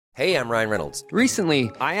Hey, I'm Ryan Reynolds.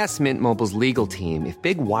 Recently, I asked Mint Mobile's legal team if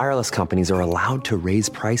big wireless companies are allowed to raise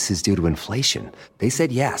prices due to inflation. They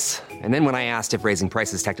said yes. And then when I asked if raising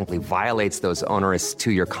prices technically violates those onerous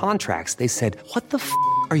 2-year contracts, they said, "What the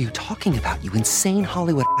are you talking about, you insane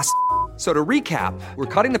Hollywood ass?" So to recap, we're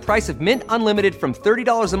cutting the price of Mint Unlimited from $30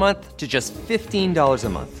 a month to just $15 a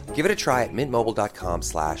month. Give it a try at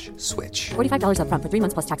mintmobile.com/switch. $45 up front for 3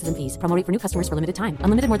 months plus taxes and fees. Promo rate for new customers for limited time.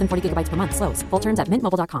 Unlimited more than 40 gigabytes per month. Slows full terms at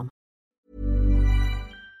mintmobile.com.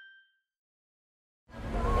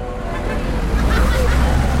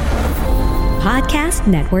 Podcast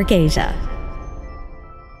Network Asia.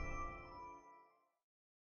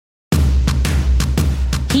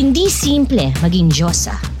 Hindi simple maging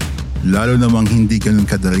Diyosa. Lalo namang hindi ganun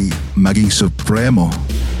kadali maging supremo.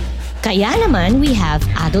 Kaya naman we have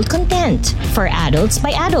adult content for adults by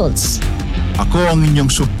adults. Ako ang inyong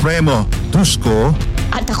supremo, Dusko.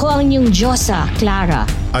 At ako ang inyong Diyosa, Clara.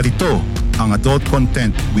 At ito ang adult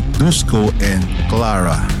content with Dusko and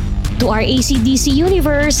Clara. To our AC/DC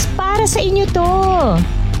universe, para sa inyo to.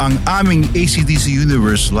 Ang aming AC/DC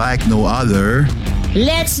universe like no other.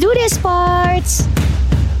 Let's do this, parts!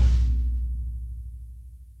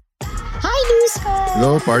 Hi, Dusko!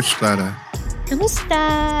 Hello, Parts, Clara. Kamusta?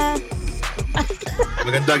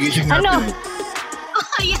 Maganda gising natin. Ano?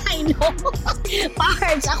 Ay, I know.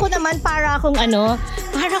 Parts, ako naman para akong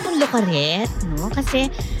lukaret, no?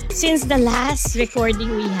 Kasi since the last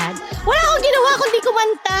recording we had, wala akong ginawa kundi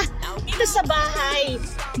kumanta dito sa bahay,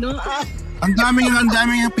 no? Ang daming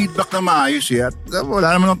feedback na maayos eh. At wala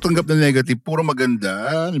naman akong tanggap na negative. Puro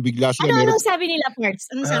maganda. Nabigla sila. Anong sabi nila, Parts?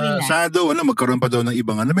 Anong sabi nila? Sana daw, magkaroon pa daw ng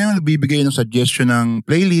ibang may nagbibigay ng suggestion ng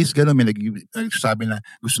playlist. Gano'n, may nagsasabi na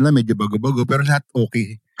gusto na medyo bago-bago. Pero lahat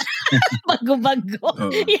okay. Bago-bago.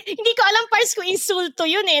 Hindi ko alam, Parts, kung insulto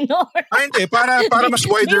yun eh, no? Hindi. Para mas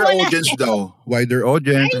wider audience daw. Wider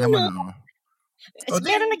audience. I know.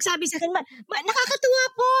 Pero nagsabi sa akin, nakakatuwa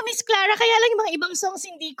po, Miss Clara, kaya lang yung mga ibang songs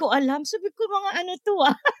hindi ko alam. Sabi ko, mga ano to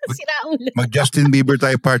siraulo. Mag-Justin Bieber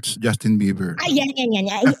tayo, Parts. Justin Bieber. Yan.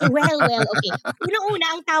 Well, okay.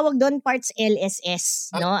 Unang-una, ang tawag doon, Parts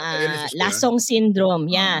LSS, no? Last Song Syndrome,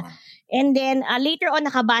 yeah. And then, later on,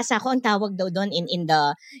 nakabasa ko, ang tawag daw doon in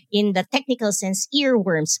the technical sense,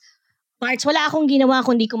 earworms. Parts, wala akong ginawa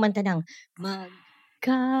kundi kumanta ng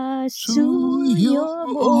Magkasuyo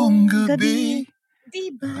buong gabi.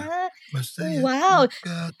 Diba? Wow.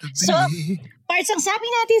 So, Parts, ang sabi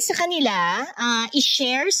natin sa kanila,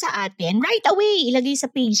 i-share sa atin, right away, ilagay sa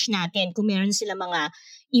page natin kung meron sila mga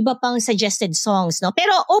iba pang suggested songs, no?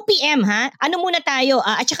 Pero OPM, ha? Ano muna tayo?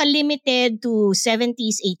 At saka limited to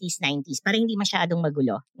 70s, 80s, 90s para hindi masyadong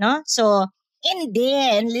magulo, no? So, and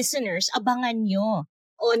then, listeners, abangan nyo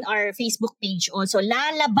on our Facebook page also.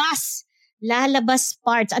 Lalabas,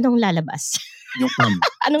 Parts. Anong lalabas? Yung cam.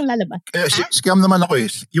 Anong lalabas? Scam naman ako eh.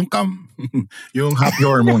 Yung cam. Yung happy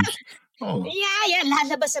hormones. Oh. Yeah.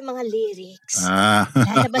 Lalabas ang mga lyrics.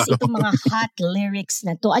 Lalabas itong mga hot lyrics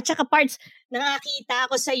na to. At saka, Parts, nakakita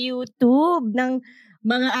ako sa YouTube ng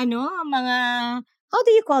mga how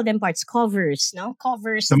do you call them, Parts? Covers, no?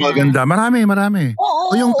 Covers sa mga ganda. Marami.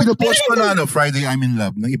 Oo. Yung pinupost ko na, Friday I'm in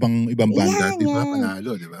Love, ng ibang banda. Diba?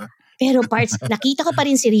 Panalo, diba? Pero, Parts, nakita ko pa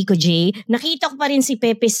rin si Rico J. Nakita ko pa rin si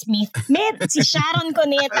Pepe Smith. Si Sharon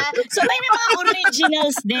Cuneta. So, may mga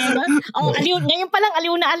originals din. Ngayon pa lang,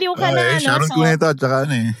 aliw na aliw ka na. Sharon Cuneta at saka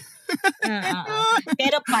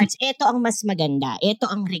Pero, Parts, ito ang mas maganda. Ito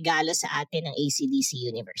ang regalo sa atin ng AC/DC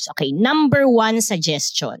Universe. Okay, number 1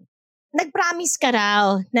 suggestion. Nag-promise ka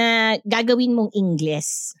raw na gagawin mong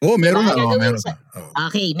English. Meron na.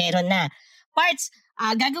 Okay, meron na. Parts,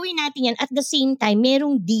 gagawin natin yan. At the same time,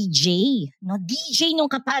 merong DJ. No? DJ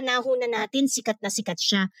nung kapanahunan natin, sikat na sikat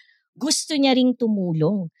siya. Gusto niya ring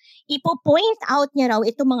tumulong. Ipo-point out niya raw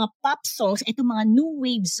itong mga pop songs, itong mga new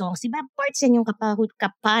wave songs. Diba? Parts yan yung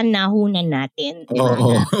kapanahunan natin. Diba?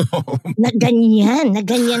 Na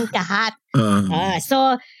ganyan kahat.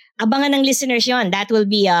 So, abangan ng listeners yon. That will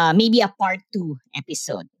be maybe a part 2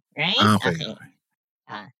 episode. Right? Okay.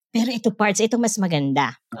 Pero ito, Parts, ito mas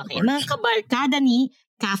maganda. Okay, mga kabarkada ni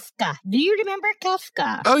Kafka. Do you remember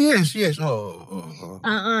Kafka? Oh, yes.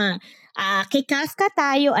 Kay Kafka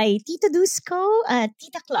tayo ay Tito Dusko at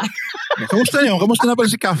Tita Clara. Kamusta niyo? Kamusta na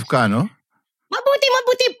pala si Kafka, no?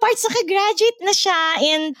 Mabuti, Parts, naka-graduate na siya.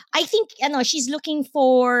 And I think, she's looking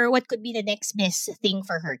for what could be the next best thing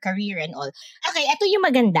for her career and all. Okay, ito yung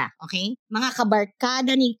maganda. Okay? Mga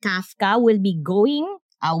kabarkada ni Kafka will be going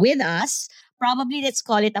with us. Probably let's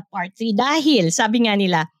call it a part 3 dahil sabi nga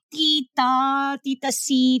nila, Tita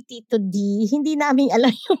C, Tito D, hindi namin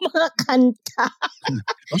alam yung mga kanta.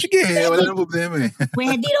 Sige, wala nang problema eh.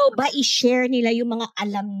 Pwede raw ba i-share nila yung mga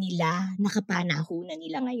alam nila na kapanahunan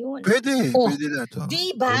nila ngayon? Pwede na to.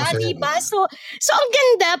 Diba? So ang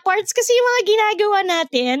ganda, parts kasi yung mga ginagawa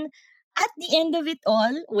natin, at the end of it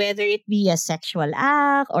all, whether it be a sexual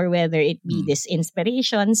act or whether it be these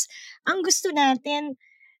inspirations, ang gusto natin,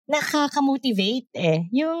 nakaka-motivate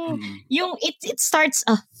eh. Yung it starts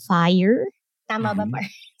a fire. Tama ba,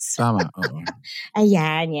 parts? Tama, oo.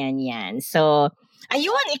 Ayan. So,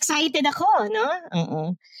 ayun, excited ako, no?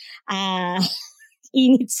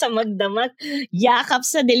 Init sa magdamag, yakap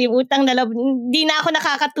sa dilibutang na loob. Hindi na ako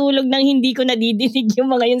nakakatulog nang hindi ko nadidinig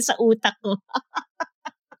yung mga yun sa utak ko.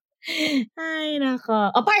 Ay,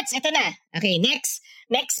 nako. Parts, ito na. Okay, next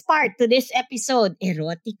part to this episode,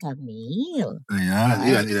 erotica mail.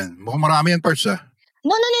 Ayan. Mukhang marami yan, Parts, ah.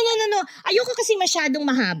 No. Ayoko kasi masyadong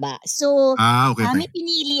mahaba. So, okay. May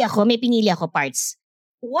pinili ako, Parts.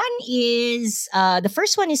 One is, the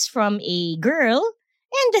first one is from a girl,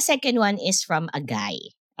 and the second one is from a guy.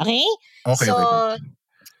 Okay? Okay.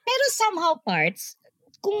 Pero somehow, Parts,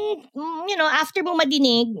 kung, after mo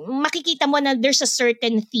madinig, makikita mo na there's a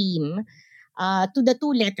certain theme to the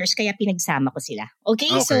two letters, kaya pinagsama ko sila.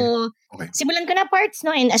 Okay? So, simulan ko na, Parts,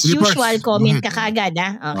 no? And as usual, Parts, comment ka kagad,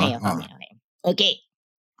 ha? Okay.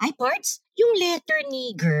 Ay, Parts, yung letter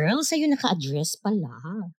ni girl, sa'yo naka-address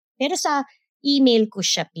pala. Pero sa email ko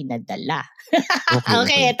siya pinadala.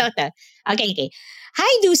 Okay, ito. Okay.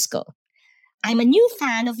 Hi, Dusko. I'm a new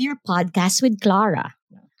fan of your podcast with Clara.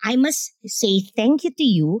 I must say thank you to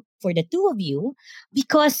you, for the two of you,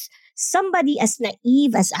 because somebody as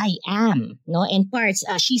naive as I am, no? And Parts,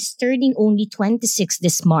 she's turning only 26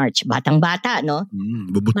 this March. Batang-bata, no?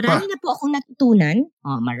 Marami na po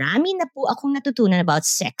akong natutunan about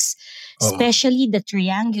sex. Especially the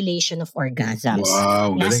triangulation of orgasms.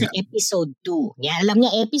 Wow, nasa episode 2. Yan, alam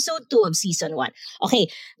niya, episode 2 of season 1. Okay,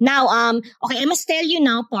 now, I must tell you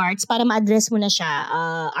now, Parts, para ma-address mo na siya.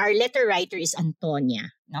 Our letter writer is Antonia.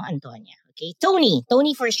 No, Antonia. Okay, Tony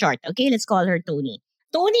for short. Okay, let's call her Tony.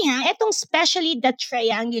 Tony, etong especially the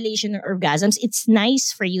triangulation of orgasms, it's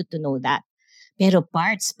nice for you to know that. Pero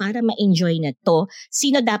Parts, para ma-enjoy na to,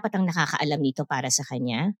 sino dapat ang nakakaalam nito para sa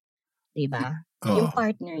kanya? Diba? Yung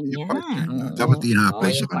partner niya. Dapat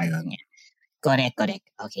ina-apply sa kanya. Correct.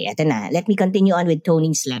 Okay, eto na. Let me continue on with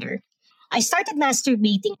Tony's letter. I started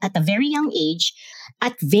masturbating at a very young age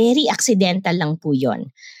at very accidental lang po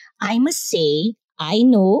yon. I must say, I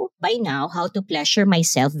know by now how to pleasure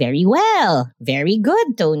myself very well. Very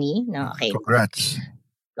good, Tony. No, okay. Congrats.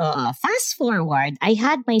 Fast forward, I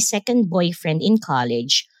had my second boyfriend in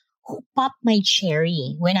college who popped my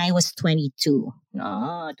cherry when I was 22.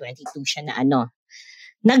 No, 22 siya na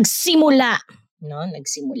Nagsimula.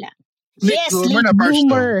 Yes, late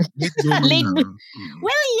bloomer.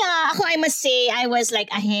 Well, yeah. Ako, I must say, I was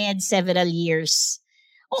like ahead several years.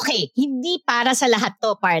 Okay, hindi para sa lahat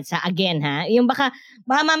to, Parts, ha? Again, ha? Yung baka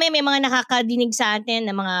mamaya may mga nakakadinig sa atin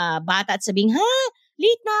na mga bata at sabing,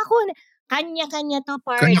 late na ako. Kanya-kanya to,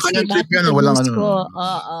 Parts. Kanya-kanya trip yan, walang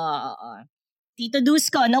Tito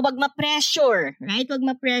Dusko, no? Wag ma-pressure, right? Wag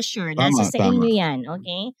ma-pressure. Nasa sa inyo yan,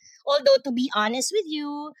 okay? Although, to be honest with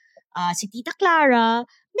you, si Tita Clara,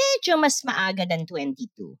 medyo mas maaga than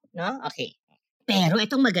 22, no? Okay. Pero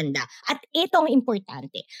itong maganda at itong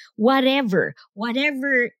importante, whatever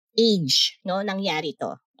age no nangyari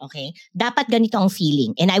to, okay? Dapat ganito ang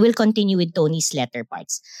feeling. And I will continue with Tony's letter,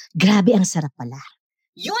 Parts. Grabe ang sarap pala.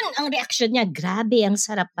 Yun ang reaction niya, grabe ang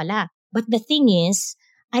sarap pala. But the thing is,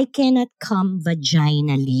 I cannot come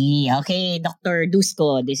vaginally. Okay, Dr.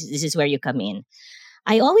 Dusko, this is where you come in.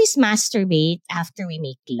 I always masturbate after we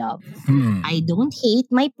make love. I don't hate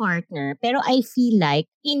my partner, pero I feel like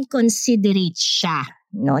inconsiderate siya.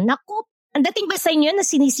 No? Naku, ang dating ba sa inyo na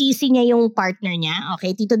sinisisi niya yung partner niya?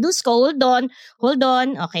 Okay, Tito Dusko, hold on.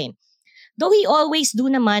 Okay. Though he always do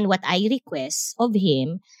naman what I request of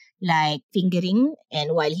him, like fingering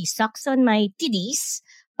and while he sucks on my titties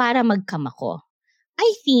para mag-come ako. I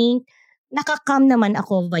think nakakam naman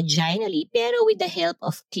ako vaginally pero with the help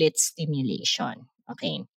of clit stimulation.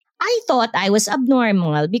 Okay. I thought I was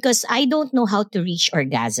abnormal because I don't know how to reach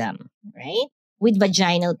orgasm, right? With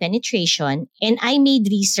vaginal penetration, and I made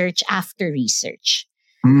research after research.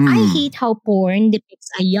 I hate how porn depicts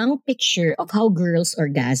a young picture of how girls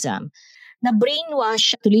orgasm.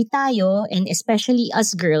 Na-brainwash tuloy tayo, and especially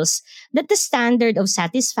us girls, that the standard of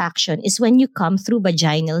satisfaction is when you come through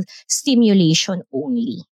vaginal stimulation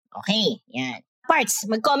only. Okay, yan. Parts,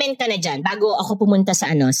 mag-comment ka na dyan bago ako pumunta sa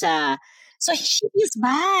So she feels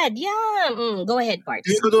bad. Yeah. Go ahead, Parts.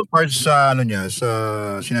 Tingin ko doon parts sa sa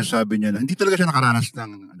sinasabi niya na hindi talaga siya nakaranas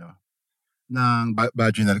ng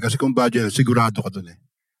vaginal kasi kung vaginal sigurado ka doon eh.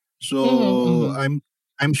 So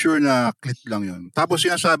I'm sure na clit lang 'yun. Tapos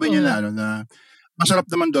sinasabi niya na na masarap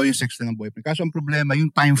naman daw yung sex ng boyfriend. Kaso ang problema yung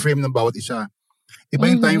time frame ng bawat isa. Iba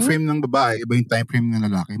yung time frame ng babae, iba yung time frame ng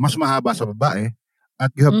lalaki. Mas mahaba sa babae at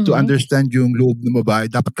you have to understand yung loob ng babae.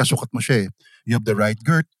 Dapat kasukat mo siya eh. You have the right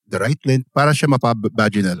girth, the right length para siya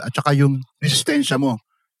mapa-vaginal. At saka yung resistensya mo,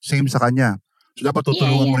 same sa kanya. So dapat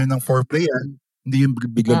tutulungan mo rin ng foreplay yan. Hindi yung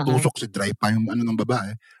biglang tusok si dry pa yung ng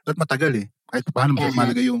babae. At matagal eh. Kahit paano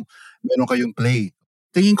malaga yung meron kayong play.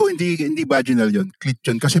 Tingin ko hindi vaginal yun. Clit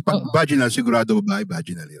yun. Kasi pag vaginal, sigurado babae,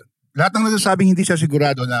 vaginal yun. Lahat ng nagsasabing hindi siya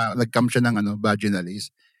sigurado na nag-cam siya ng vaginal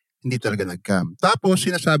is hindi talaga nag-cam. Tapos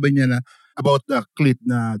sinasabi niya na about the clit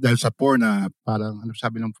na dahil sa porn na parang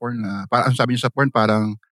sabi ng porn na parang sabi niya sa porn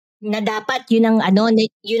parang na dapat yun ang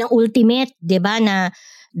yun ang ultimate, 'di ba, na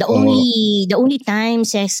the only time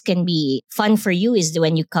sex can be fun for you is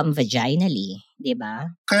when you come vaginally, 'di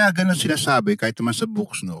ba? Kaya ganun sinasabi kahit naman sa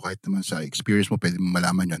books kahit naman sa experience mo pwede mo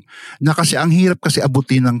malaman 'yon. Na kasi ang hirap kasi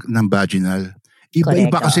abutin ng vaginal.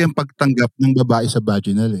 Iba-iba kasi ang pagtanggap ng babae sa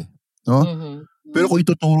vaginal eh, no? Pero kung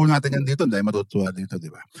ituturo natin yan dito, dahil matutuwa dito,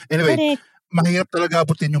 di ba? Anyway, mahirap talaga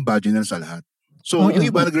abutin yung vaginal sa lahat. So, yung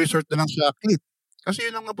iba nag-resort na lang sa clit. Kasi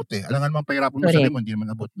yun ang abot eh. Alangan man pahirapan mo sa limon, hindi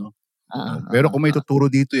naman abot, no? Pero kung may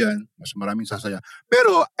tuturo dito yan, mas maraming sasaya.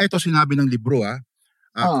 Pero, ito sinabi ng libro,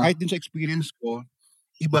 kahit din sa experience ko,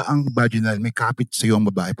 iba ang vaginal. May kapit sa iyo ang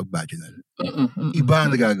babae pag vaginal. Iba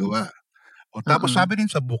ang nagagawa. Tapos sabi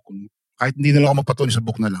din sa book, kahit hindi na lang ako magpatuloy sa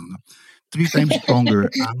book na lang, 3 times stronger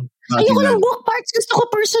ang vaginal. Ayoko ng book parts. Gusto ko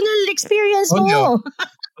personal experience mo.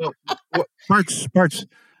 Parts.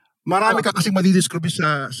 Marami ka kasing madidescribe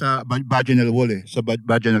sa vaginal wall eh. Sa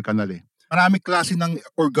vaginal canal eh. Marami klase ng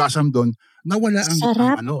orgasm doon na wala ang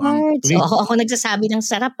sarap, ang clit. Ako nagsasabi ng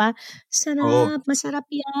sarap Sarap, masarap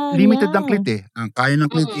yan. Limited ang clit eh. Ang kaya ng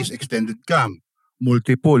clit is extended cam,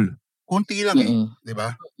 multiple. Konti lang di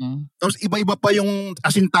ba? Tapos iba-iba pa yung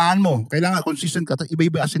asintahan mo. Kailangan consistent ka.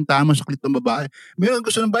 Iba-iba asintahan mo sa clit ng babae. Meron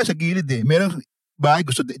gusto ng babae sa gilid eh. Meron babae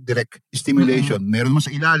gusto direct stimulation. Meron naman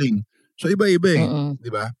sa ilalim. So iba-iba eh.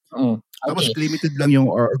 Di ba? Tapos limited lang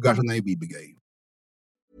yung orgasm na ibibigay.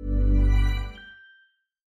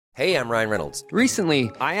 Hey, I'm Ryan Reynolds.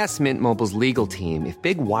 Recently, I asked Mint Mobile's legal team if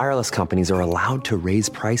big wireless companies are allowed to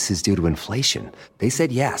raise prices due to inflation. They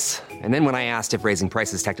said yes. And then when I asked if raising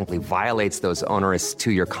prices technically violates those onerous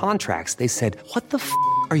 2-year contracts, they said, "What the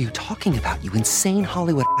are you talking about, you insane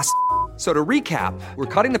Hollywood ass?" So to recap, we're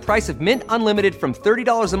cutting the price of Mint Unlimited from $30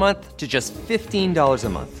 a month to just $15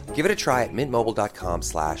 a month. Give it a try at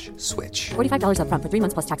mintmobile.com/switch. $45 up front for 3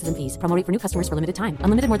 months plus taxes and fees. Promo rate for new customers for limited time.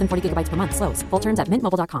 Unlimited more than 40 gigabytes per month. Slows full terms at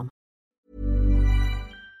mintmobile.com.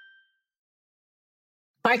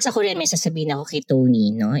 Parts ako rin may sasabihin ako kay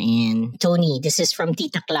Tony, no? And Tony, this is from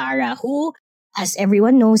Tita Clara, who, as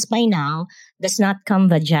everyone knows by now, does not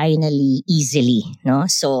come vaginally easily, no?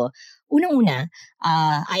 So, unang-una,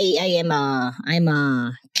 I'm a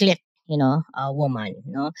clit, a woman,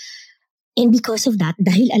 no? And because of that,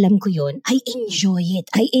 dahil alam ko yun, I enjoy it.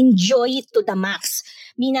 I enjoy it to the max.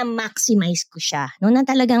 Mina-maximize ko siya, no? Na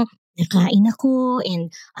talagang nakain ako and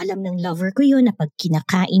alam ng lover ko yun na pag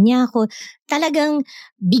kinakain niya ako, talagang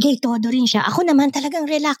bigay todo rin siya. Ako naman talagang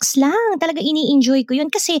relax lang. Talagang ini-enjoy ko yun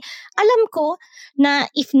kasi alam ko na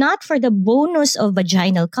if not for the bonus of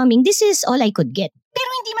vaginal coming, this is all I could get. Pero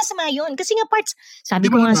hindi masama yun. Kasi nga parts, sabi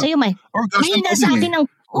ko nga sa'yo, mahina sa akin ng,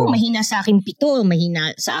 mahina sa akin 7,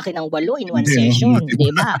 mahina sa akin ng 8 in one session.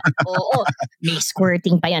 Diba? Oo. May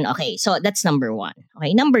squirting pa yan. Okay, so that's number 1.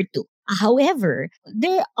 Okay, number 2. However,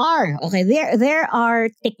 there are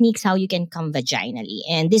techniques how you can come vaginally.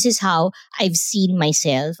 And this is how I've seen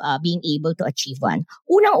myself being able to achieve one.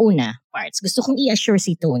 Unang-una, parts, gusto kong i-assure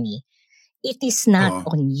si Tony, it is not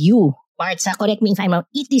on you. Parts, correct me if I'm wrong,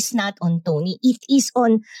 it is not on Tony. It is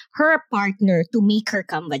on her partner to make her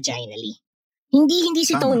come vaginally. Hindi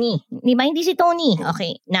si Tony. Di ba? Hindi si Tony.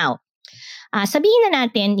 Okay, now, sabihin na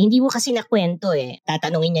natin, hindi mo kasi nakwento eh.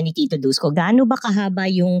 Tatanungin niya ni Tito Dusko, gaano ba kahaba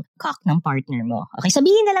yung cock ng partner mo? Okay,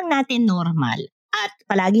 sabihin na lang natin normal. At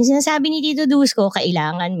palaging sinasabi ni Tito Dusko,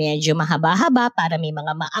 kailangan medyo mahaba-haba para may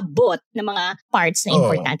mga maabot na mga parts na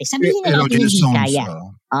importante. Sabihin na natin hindi kaya.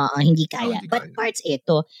 Hindi kaya. But parts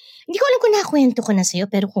ito, hindi ko alam kung nakwento ko na sa'yo,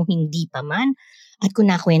 pero kung hindi pa man, at kung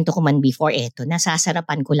nakwento ko man before ito,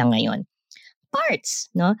 nasasarapan ko lang ngayon. Parts,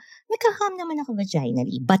 no? Nagkakam naman ako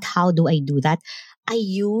vaginally. But how do I do that? I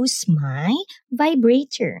use my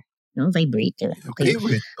vibrator. no? Vibrator. Okay.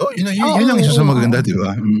 Favorite. Yun lang isa sa maganda, di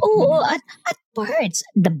ba? Oo, at parts,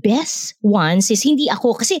 the best ones is hindi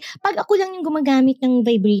ako, kasi pag ako lang yung gumagamit ng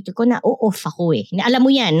vibrator ko, na-off ako eh. Na, alam mo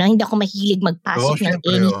yan, na hindi ako mahilig magpasok ng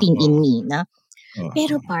syempre, anything in me. Na? Oo.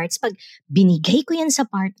 Pero parts, pag binigay ko yan sa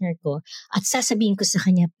partner ko at sasabihin ko sa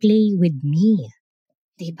kanya, play with me.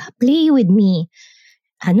 Diba? Play with me.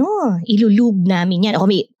 Ilulube namin yan.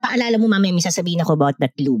 Paalala mo mamaya may sasabihin ako about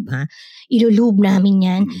that lube, ha? Ilulube namin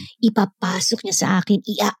yan. Ipapasok niya sa akin.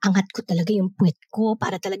 Iaangat ko talaga yung puwet ko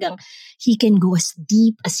para talagang he can go as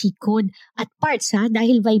deep as he could. At parts, ha?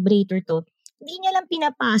 Dahil vibrator to, hindi niya lang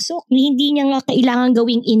pinapasok. Hindi niya nga kailangan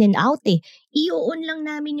gawing in and out eh. I-on lang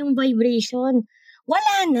namin yung vibration.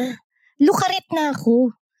 Wala na. Lukaret na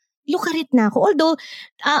ako. Although,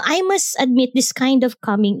 I must admit this kind of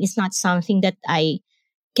coming is not something that I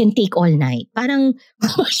can take all night. Parang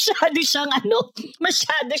masyado siyang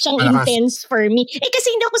intense for me. Kasi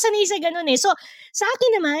hindi ako sanay sa ganun eh. So, sa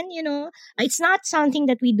akin naman, it's not something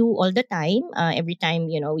that we do all the time. Every time,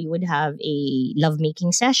 we would have a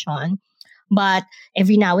lovemaking session. But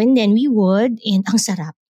every now and then we would, and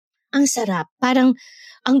ang sarap. Parang,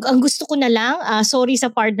 ang gusto ko na lang, sorry sa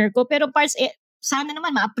partner ko, pero parts, sana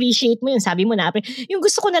naman ma-appreciate mo yun. Sabi mo na, yung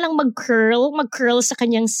gusto ko na lang mag-curl sa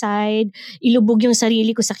kanyang side, ilubog yung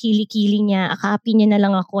sarili ko sa kilikili niya, akapin niya na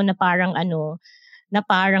lang ako na parang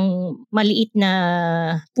maliit na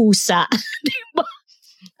pusa. Diba?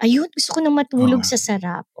 Ayun, gusto ko na matulog sa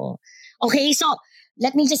sarap. Oh. Okay, so,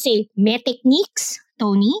 let me just say, may techniques,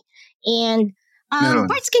 Tony, and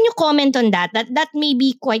parts, can you comment on that? That may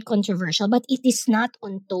be quite controversial, but it is not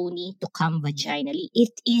on Tony to come vaginally.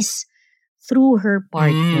 It is through her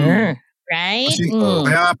partner. Right? Kasi,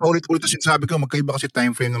 kaya paulit-ulit na sinasabi ko, magkaiba kasi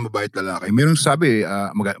time frame ng babae at lalaki. Meron sabi,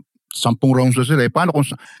 10 rounds na sila. Paano kung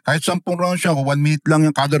kahit 10 rounds siya, kung 1 minute lang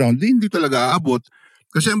yung kada round, hindi talaga aabot.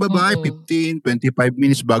 Kasi ang babae, 15, 25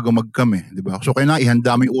 minutes bago mag-come eh. Diba? So kaya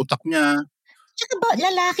ihanda mo yung utak niya. Tsaka ba,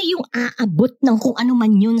 lalaki yung aabot ng kung ano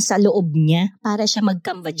man yun sa loob niya para siya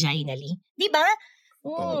mag-come vaginally. Diba?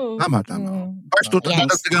 Tama. First,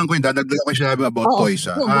 dadagdagan ko yung sinabi about toys.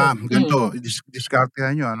 Ganito,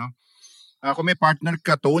 discartehan nyo, kung may partner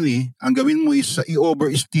ka, Tony, ang gawin mo is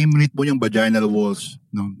i-overstimulate mo yung vaginal walls.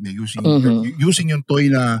 No? Using yung toy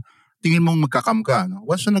na tingin mong magkakam ka. No?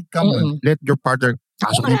 Once na nagkam, let your partner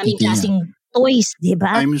pasok yung titi niya. Maraming klaseng toys,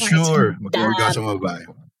 diba? I'm sure, mag-orgasm mabae.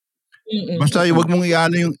 Basta huwag mong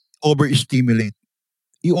yung overstimulate.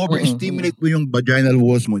 I-overstimulate mo yung vaginal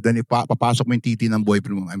walls mo, then papasok mo yung titi ng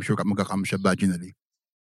boyfriend mo. I'm sure magkakam siya vaginally.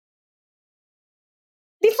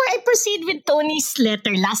 Before I proceed with Tony's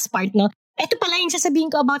letter, last part, no? Ito pala yung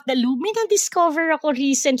sasabihin ko about the lube. May na-discover ako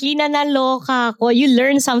recently na naloka ako. You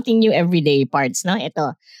learn something new every day, parts, no?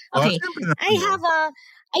 Ito. Okay.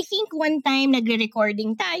 I think one time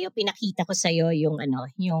nagre-recording tayo, pinakita ko sa'yo yung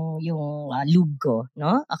lube ko,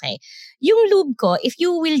 no? Okay. Yung lube ko, if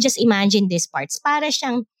you will just imagine these parts, para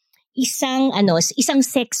siyang isang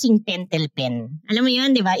sexing pentel pen. Alam mo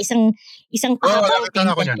yun, di ba? Isang pahabang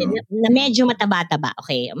pentel pen na medyo mataba-taba.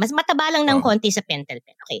 Okay. Mas mataba lang ng konti sa pentel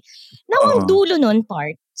pen. Okay. Now, ang dulo nun,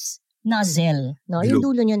 parts, nozzle. No? Yung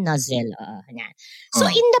dulo nyo, nozzle. So,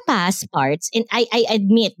 in the past, parts, and I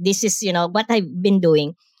admit, this is, what I've been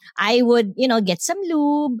doing. I would, get some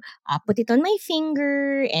lube, put it on my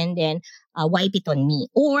finger, and then wipe it on me.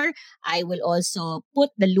 Or, I will also put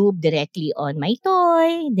the lube directly on my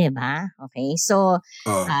toy, diba? Okay, so,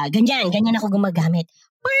 ganyan ako gumagamit.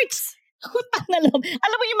 Parts! Utang na loob.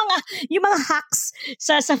 Alam mo yung mga hacks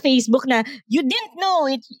sa Facebook na you didn't know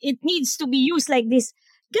it needs to be used like this.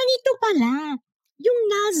 Ganito pala. Yung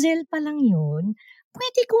nozzle pa lang yun,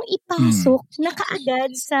 pwede kong ipasok na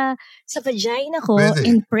kaagad sa vagina ko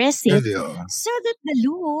and press it so that the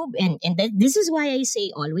lube, and this is why I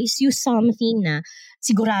say always use something na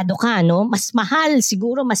sigurado ka, no? Mas mahal,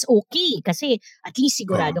 siguro mas okay kasi at least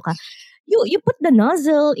sigurado ka. You put the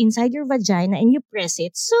nozzle inside your vagina and you press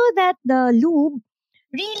it so that the lube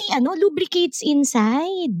really lubricates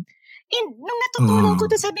inside. And nung natutunan ko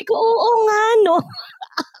to, sabi ko, oo nga, no?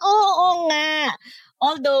 Oo nga.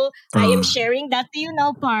 Although, I am sharing that to you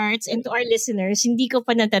now, parts, and to our listeners, hindi ko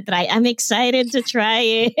pa natatry. I'm excited to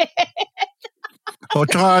try it.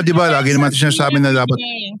 Tsaka, di ba, lagi naman sinasabi na dapat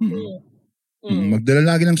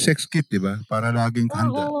magdala lagi ng sex kit, di ba? Para laging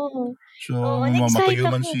handa. So,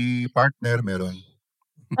 mapayuman si partner, meron.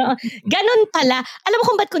 Ganon pala. Alam mo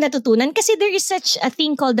kung ba't ko natutunan? Kasi there is such a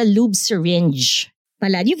thing called the lube syringe.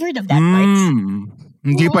 Pala, you've heard of that, parts?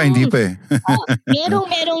 Hindi pa eh.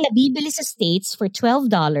 Merong nabibili sa States for $12.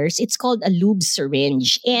 It's called a lube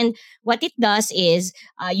syringe. And what it does is,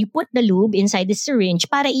 you put the lube inside the syringe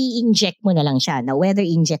para i-inject mo na lang siya. Now, whether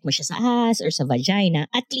i-inject mo siya sa ass or sa vagina,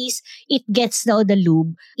 at least it gets daw the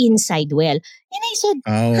lube inside well. And I said,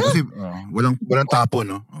 kasi walang tapo,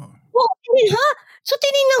 no? So,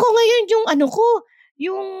 tinignan ko ngayon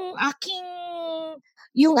yung aking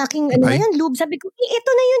lube. Sabi ko,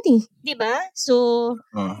 ito na yun eh. Diba? So,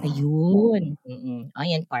 ayun.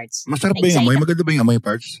 Ayan, parts. Masarap ba yung amoy? Maganda ba yung amoy,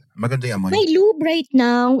 parts? Maganda yung amoy. My lube right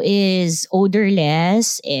now is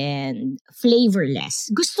odorless and flavorless.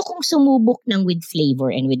 Gusto kong sumubok ng with flavor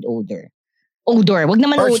and with odor. Odor. Wag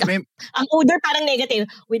naman parts, odor. Ang odor parang negative.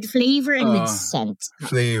 With flavor and with scent.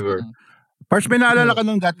 Flavor. Parts, may naalala ka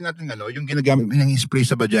nung dati natin, yung ginagamit yung spray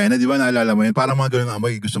sa vagina, di ba naalala mo yun? Parang mga ganun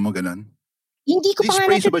amoy. Gusto mo ganun? Hindi ko pa nga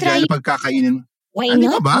spray sa vagina pagkakainin mo. Why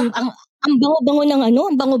not? Ang bango-bango ng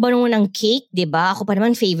ang bango-bango ng cake, 'di ba? Ako pa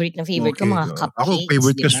naman favorite ko mga cupcakes. Ako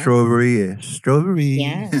favorite ko strawberry eh. Strawberry.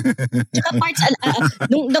 Yeah. Tsaka parts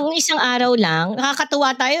nung isang araw lang,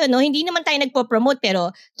 nakakatuwa tayo, no? Hindi naman tayo nagpo-promote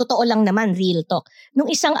pero totoo lang naman, real talk.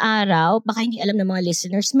 Nung isang araw, baka hindi alam ng mga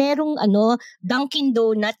listeners, merong Dunkin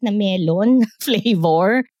Donut na melon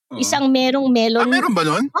flavor. Isang merong melon. Meron ba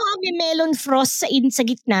nun? May melon frost sa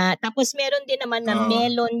gitna. Tapos meron din naman na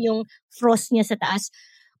melon yung frost niya sa taas.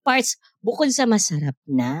 Parts, bukod sa masarap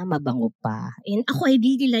na, mabango pa. And ako, I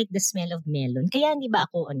really like the smell of melon. Kaya hindi ba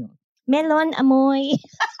ako, melon, amoy.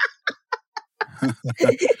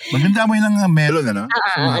 Maganda amoy ng melon,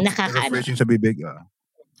 nakaka-refreshing sa bibig.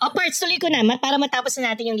 Parts, tuloy ko na. Para matapos na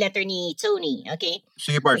natin yung letter ni Tony. Okay?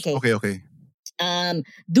 Sige, Parts. Okay.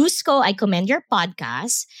 Dusko, I commend your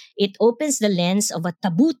podcast. It opens the lens of a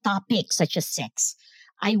taboo topic such as sex.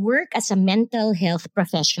 I work as a mental health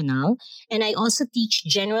professional and I also teach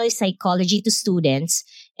general psychology to students,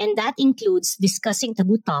 and that includes discussing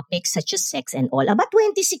taboo topics such as sex and all. About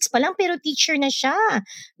 26 pa lang pero teacher na siya,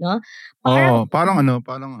 no? Parang Parang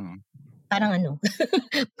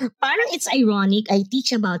it's ironic I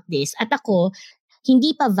teach about this at ako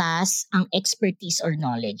hindi pa vast ang expertise or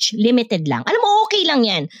knowledge. Limited lang. Alam mo, okay lang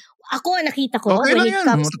yan. Ako, nakita ko, okay when it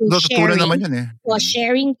comes to sharing, naman yan,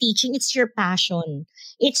 sharing, teaching, it's your passion.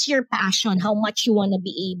 It's your passion, how much you want to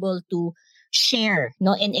be able to share,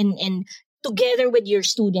 no? And together with your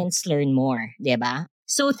students, learn more, diba?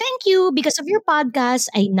 So, thank you. Because of your podcast,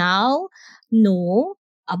 I now know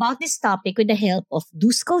about this topic with the help of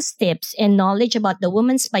Dusko's tips and knowledge about the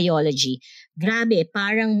woman's biology. Grabe,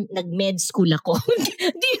 parang nag-med school ako.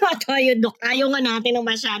 Di nga tayo, Dok. Ayaw nga natin ng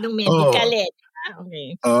masyadong medical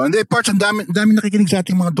Okay. Hindi, Parts, ang dami nakikinig sa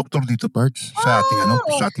ating mga doktor dito, Parts. Sa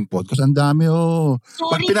ating podcast. Ang dami,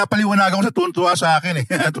 Pag pinapaliwanagan ko tuntua sa akin,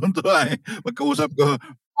 tuntua, Magkausap ko.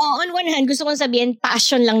 On one hand, gusto kong sabihin,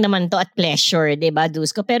 passion lang naman to at pleasure, diba,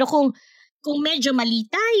 Dusko? Pero kung medyo mali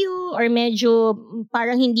tayo or medyo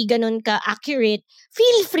parang hindi ganun ka-accurate,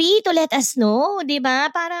 feel free to let us know, di ba?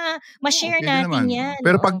 Para ma-share natin yan.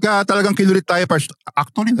 Pero pagka talagang kinulit tayo, Parts,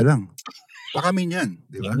 actually na lang. Kami yan,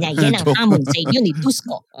 di ba? Yan ang hamon sa inyo ni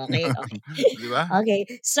Dusko. Okay. Di ba? Okay.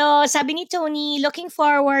 So, sabi ni Tony, looking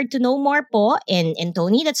forward to know more po. And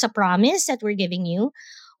Tony, that's a promise that we're giving you.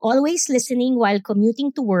 Always listening while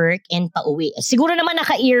commuting to work and pauwi. Siguro naman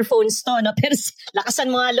naka-earphones to, no? Pero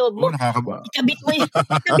lakasan mo nga loob mo. Nakakaba. Ikabit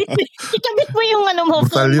mo yung mo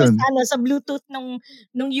phone mo sa Bluetooth nung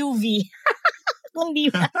UV. Kung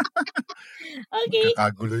di ba? Okay.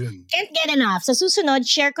 Kakagulo yun. Can't get enough. Sa susunod,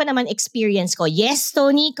 share ko naman experience ko. Yes,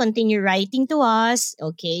 Tony, continue writing to us.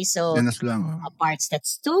 Okay, so Yanas lang. Parts,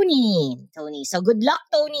 that's Tony. So good luck,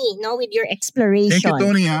 Tony, with your exploration. Thank you,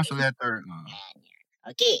 Tony, sa letter.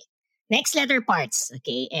 Okay, next letter, Parts.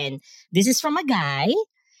 Okay, and this is from a guy,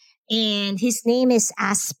 and his name is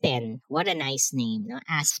Aspen. What a nice name, no?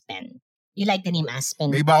 Aspen. You like the name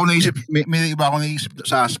Aspen? May iba ako naisip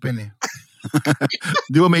sa Aspen eh.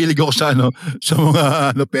 Di ba mahilig ako sa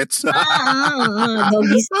mga pets?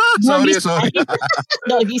 Doggies. Sorry.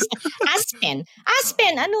 Doggies. Aspen,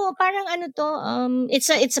 parang to, it's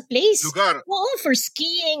a place. Lugar. For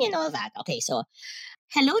skiing and all that. Okay, so,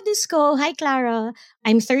 hello, Dusko. Hi, Clara.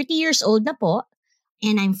 I'm 30 years old na po.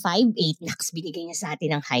 And I'm 5'8". Naks, binigay niya sa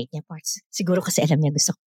atin ang height niya, Parts. Siguro kasi alam niya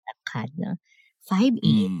gusto ko lakad, no?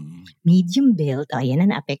 5'8", medium build. Yan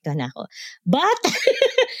na, naapektuhan na ako. But,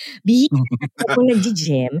 bihira ako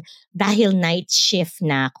nag-gym dahil night shift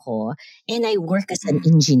na ako and I work as an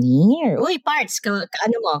engineer. Uy, Parts,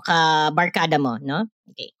 barkada mo, no?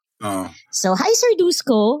 Okay. So, hi, Sir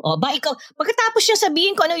Dusko. Ikaw, pagkatapos niya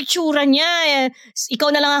sabihin ko ano itsura niya, ikaw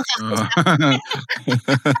na lang ang kakusap.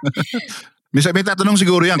 May tatanong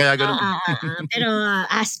siguro yan, kaya ganun. Pero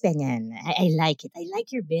Aspen yan. I like it. I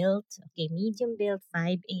like your build. Okay, medium build,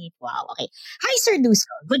 5'8". Wow, okay. Hi, Sir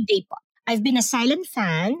Dusko. Good day po. I've been a silent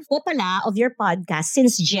fan po pala of your podcast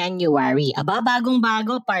since January. Aba,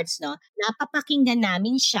 bagong-bago parts, no? Napapakinggan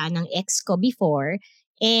namin siya ng ex ko before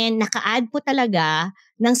and naka-add po talaga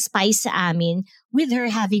ng spice sa amin with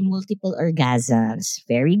her having multiple orgasms.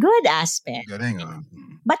 Very good, Aspen. Galing,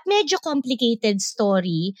 But medyo complicated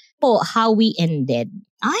story po how we ended.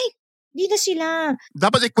 Ay, di na sila.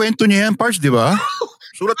 Dapat ikwento niya yan, Parts, di ba?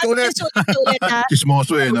 Sulat ko ulit.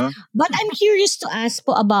 Chismoso no? But I'm curious to ask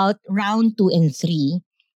po about round 2 and 3.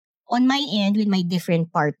 On my end, with my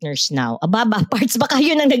different partners now. Ababa, Parts, baka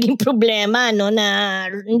yun ang naging problema, no? Na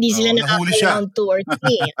hindi sila round 2 or 3.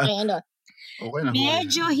 Okay, nahuli.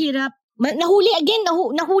 Medyo hirap. Nahuli again.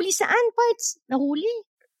 Nahuli saan, Parts? Nahuli?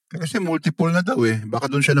 Kasi multiple na daw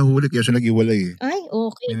Baka doon siya nahuli kaya siya nag-iwalay Ay,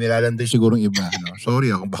 okay. May nilalanday siguro ng iba.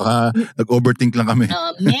 Sorry baka nag-overthink lang kami.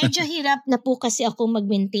 Medyo hirap na po kasi ako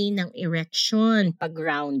mag-maintain ng erection pag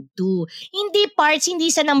round 2. Hindi Parts,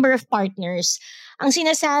 hindi sa number of partners. Ang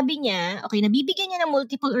sinasabi niya, okay, nabibigyan niya ng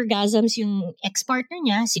multiple orgasms yung ex-partner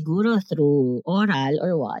niya, siguro through oral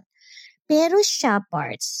or what. Pero siya,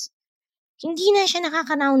 Parts, hindi na siya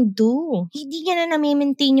nakaka-round 2. Hindi niya na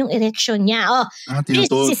nami-maintain yung erection niya.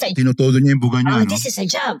 Tinutodo niya yung buga niya. This is a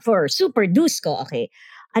job for Super Dusko. Okay.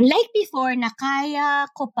 Unlike before na kaya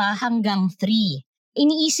ko pa hanggang 3.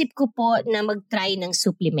 Iniisip ko po na mag-try ng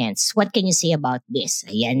supplements. What can you say about this?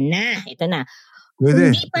 Ayan na. Ito na.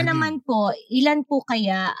 Pwede. Hindi pa naman po, ilan po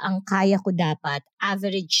kaya ang kaya ko dapat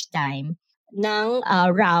average time ng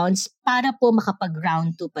rounds para po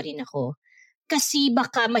makapag-round 2 pa rin ako? Kasi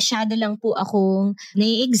baka masyado lang po akong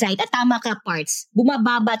nai-excite. At tama ka, Parts.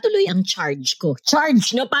 Bumababa tuloy ang charge ko.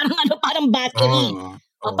 Charge, no? Parang battery.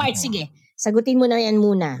 Parts, sige. Sagutin mo na yan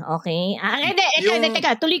muna, okay?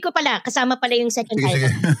 Teka, tuloy ko pala. Kasama pala yung second time. Sige.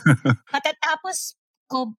 Patatapos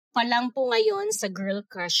ko pa lang po ngayon sa girl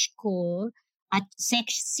crush ko at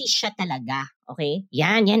sexy siya talaga, okay?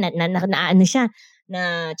 Yan, ano siya,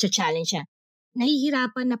 na-challenge siya.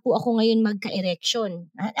 Nahihirapan na po ako ngayon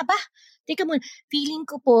magka-erection. Aba, teka mo, feeling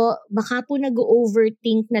ko po, baka po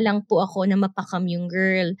nag-overthink na lang po ako na mapakam yung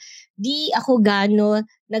girl. Di ako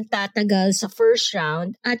nagtatagal sa first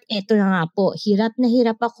round at eto na nga po, hirap na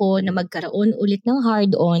hirap ako na magkaroon ulit ng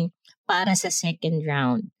hard-on para sa second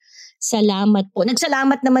round. Salamat po.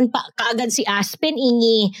 Nagsalamat naman pa kaagad si Aspen.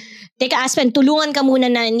 Teka Aspen, tulungan ka muna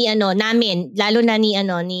namin, lalo na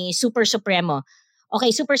ni Super Supremo.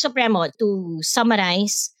 Okay, Super Supremo, to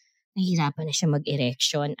summarize, nahihirapan na siya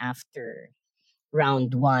mag-erection after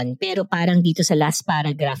round 1. Pero parang dito sa last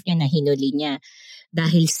paragraph niya na hinuli niya,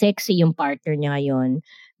 dahil sexy yung partner niya ngayon,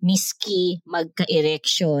 miski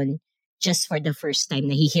magka-erection, just for the first time,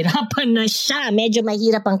 nahihirapan na siya. Medyo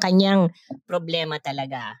mahirap ang kanyang problema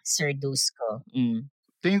talaga, Sir Dusko.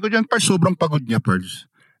 Tingin ko dyan, Pards, sobrang pagod niya, Pards.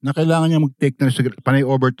 Na kailangan niya mag-take na panay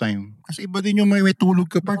overtime. Kasi iba din yung may tulog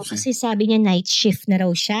ka, Pards. Kasi sabi niya night shift na raw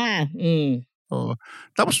siya.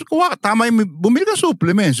 Tapos tama yung bumili ka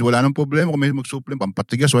supplements. Wala nang problema kung may mag-supplement.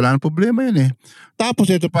 Pampatigas, wala nang problema yun Tapos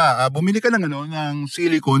ito pa, bumili ka ng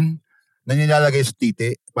silicone na nilalagay sa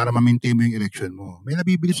titi para ma-maintain mo yung erection mo. May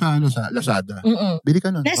nabibili sa Lazada. Bili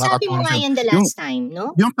ka nun. Nasabi mo nga yan the last time,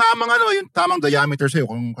 no? Yung tamang diameter sa'yo,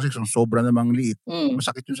 kasi sobra namang liit,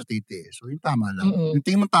 masakit yun sa titi. So yung tama lang. Yung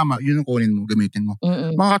tingin mo tama, yun yung kunin mo, gamitin mo.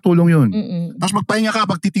 Makakatulong yun. Tapos magpahinga ka,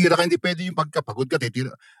 pag titira ka, hindi pwede yung pagkapagod ka,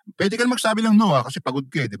 titira. Pwede ka magsabi lang no, kasi pagod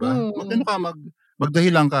ka di ba?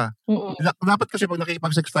 Magdahilan ka. Dapat kasi pag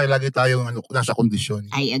nakikipag-sex tayo, lagi tayo nasa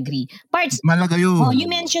kondisyon. I agree. Parts, malaga yun. You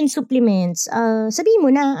mentioned supplements. Sabihin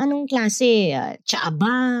mo na, anong klase? Tsaa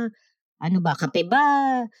ba? Ano ba? Kape ba?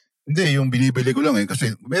 Hindi, yung binibili ko lang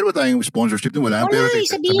kasi meron tayong sponsorship din, wala. Pero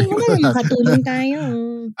sabihin mo na, makatulong tayo.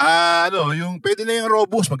 Yung pwede na yung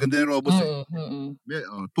Robust, maganda yung Robust.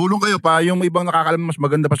 Tulong kayo pa, yung ibang nakakalam mas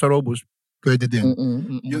maganda pa sa Robust. Pwede din.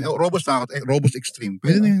 Yung Robust Extreme.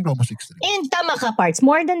 Pwede na yung Robust Extreme. And tama ka, Parts.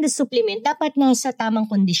 More than the supplement, dapat nasa tamang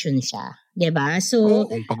kondisyon siya. Diba? So,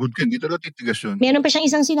 kung pagod ka, hindi talaga titigas yun. Meron pa siyang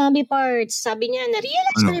isang sinabi, Parts. Sabi niya,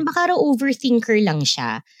 na-realize ko rin, baka raw overthinker lang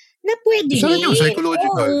siya. Na pwede rin. Yun,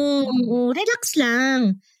 psychological. Relax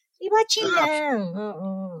lang. Diba, chill lang.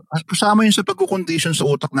 Kasama yun sa pagkukondition sa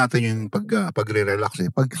utak natin yung pagre-relax.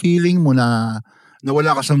 Pag feeling mo na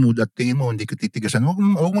nawala ka sa mood at tingin mo hindi ka titigasan, huwag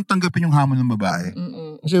mong tanggapin yung hamon ng babae.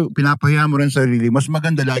 Kasi pinapahiya mo rin sa sarili. Mas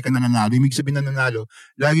maganda lagi ka nananalo. Ibig sabihin nananalo,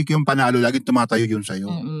 lagi kayong panalo, lagi tumatayo yun sa'yo.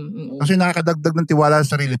 Kasi nakakadagdag ng tiwala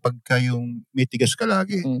sa sarili pagka yung may tigas ka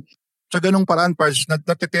lagi. sa ganung paraan, parts,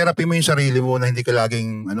 nagte-therapy mo yung sarili mo na hindi ka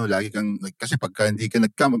laging, lagi kang, kasi pagka hindi ka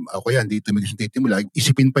ako yan, hindi tumigas yung titi mo, lagi,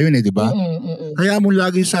 isipin pa yun di ba? Kaya mo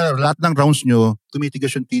lagi sa lahat ng rounds nyo,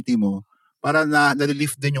 tumitigas yung titi mo, para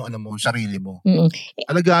nalilift din yung sarili mo.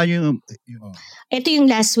 Alagaan yung Ito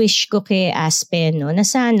yung last wish ko kay Aspen, no, na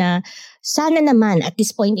sana naman at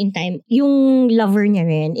this point in time, yung lover niya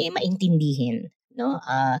rin, maintindihin. No?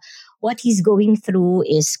 What he's going through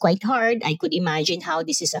is quite hard. I could imagine how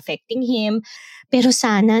this is affecting him. Pero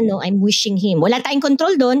sana, no, I'm wishing him, wala tayong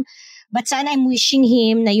control doon, but sana I'm wishing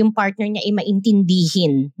him na yung partner niya ay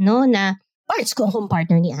maintindihin, no, na parts ko akong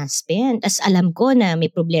partner ni Aspen. Tapos alam ko na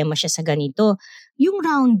may problema siya sa ganito. Yung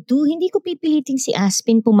round 2, hindi ko pipiliting si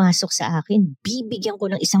Aspen pumasok sa akin. Bibigyan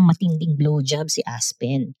ko ng isang matinding blowjob si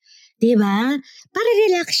Aspen. Diba? Para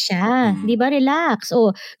relax siya. Diba? Relax. O,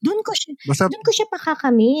 doon ko siya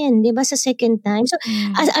pakakamin. Diba? Sa second time. So,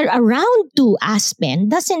 a round 2 Aspen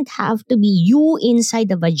doesn't have to be you inside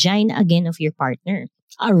the vagina again of your partner.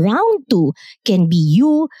 A round 2 can be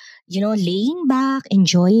you, laying back,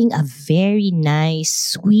 enjoying a very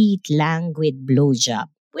nice, sweet, languid blowjob.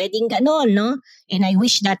 Pwedeng ganon, no? And I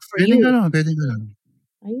wish that for you. Pwedeng ganon.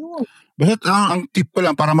 Ayun. Basta ang tip ko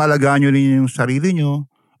lang para malagaan nyo rin yung sarili nyo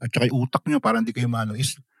at saka yung utak nyo para hindi kayo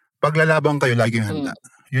is paglalabang kayo, laging handa.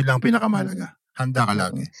 Yun lang pinakamalaga. Handa ka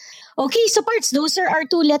lagi. Okay, so parts, those are our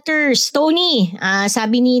 2 letters. Tony,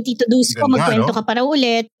 sabi ni Tito Dusko, magkwento ka para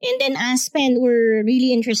ulit. And then Aspen, we're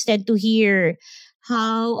really interested to hear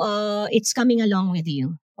how it's coming along with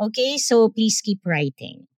you. Okay, so please keep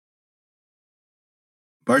writing.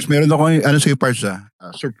 Parts, meron ako sa'yo, Parts,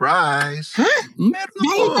 surprise! Ha? Meron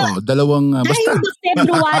ako. Dalawang, basta. Dahil ba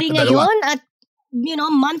February ngayon at,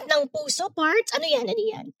 month ng puso, Parts? Ano yan? Ano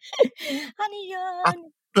yan?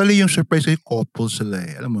 Actually, yung surprise ay couple sila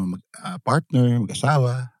Alam mo, partner,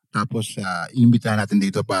 mag-asawa. Tapos, inimbitahan natin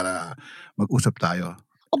dito para mag-usap tayo.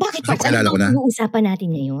 O bakit, Parts? Ano ang uusapan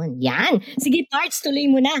natin ngayon? Yan. Sige, Parts, tuloy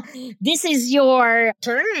mo na. This is your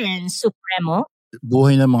turn, Supremo.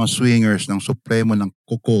 Buhay ng mga swingers ng Supremo ng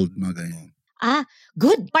Kukold, mga ganyan.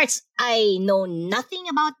 Good. Parts, I know nothing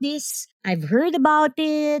about this. I've heard about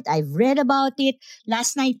it. I've read about it.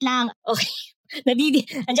 Last night lang. Okay.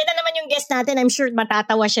 Andiyan na naman yung guest natin. I'm sure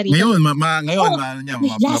matatawa siya rito. Ngayon, mapapaliwanag siya.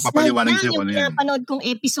 Last night lang yung pinapanood kong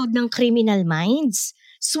episode ng Criminal Minds.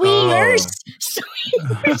 Swingers!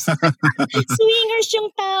 Swingers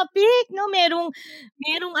yung topic, no? Merong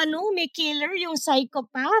may killer, yung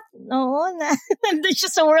psychopath, no? Nandun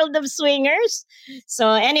siya sa world of swingers.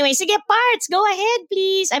 So anyway, sige, Parts, go ahead,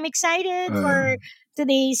 please. I'm excited for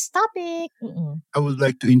today's topic. I would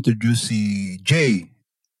like to introduce si Jay.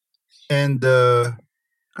 And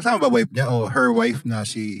kasama ba wife niya o her wife na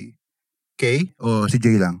si Kay o si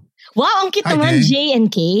Jay lang? Wow, ang cute naman, J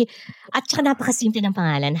and K. At saka napakasimple ng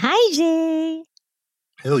pangalan. Hi, Jay!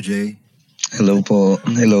 Hello, Jay. Hello po.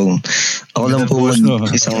 Hello. Ako lang po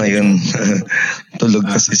mag-isa ngayon. Tulog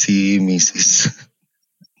kasi si Mrs.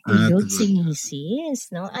 Tulog si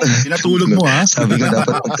Mrs. No? Pinatulog mo, ha? Sabi ko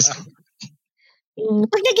dapat magkasama.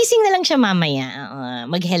 Pag nagising na lang siya mamaya,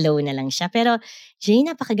 mag-hello na lang siya. Pero, Jay,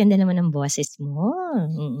 napakaganda naman ng boses mo.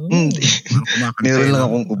 Hindi. Meron lang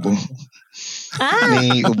akong ubo.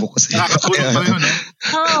 May ubo kasi. Nakakatulog pa rin, no?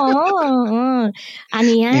 Oo.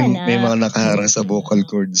 Ano yan? May mga nakaharang sa vocal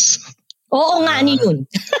cords. Oo nga, ano yun?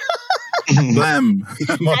 Blam.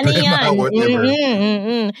 Ano yan?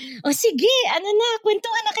 O sige,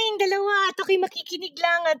 kwentuhan na kayong dalawa at ako'y makikinig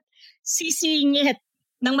lang at sisingit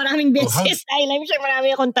ng maraming beses. I'm sure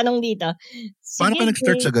marami akong tanong dito. Sige, paano ka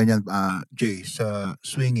nag-start sa ganyan, Jay, sa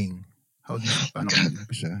swinging? Paano ka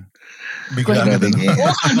nag-start? Bigla na din.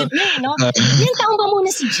 No? Ilang taon ba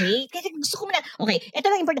muna si Jay? Kasi gusto ko muna. Okay, ito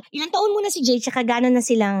lang important. Ilang taon muna si Jay tsaka gano'n na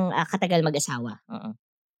silang katagal mag-asawa?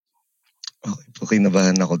 Okay,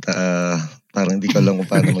 nabahan ako. Parang hindi ko alam kung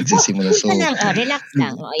paano magsisimula. So, relax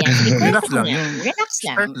lang. Ayan, relax lang. Relax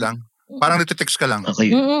lang. Start lang. Parang nito-text ka lang.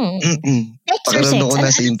 Okay. Pagkaroon ko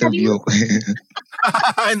na sa interview ko.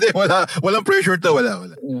 Hindi, walang pressure to.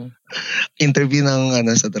 Wala. Interview ng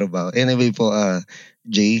sa trabaho. Anyway po,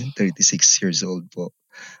 Jay, 36 years old po.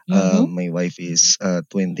 My wife is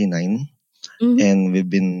 29. And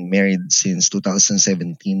we've been married since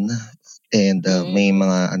 2017. And may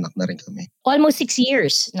mga anak na rin kami. Almost 6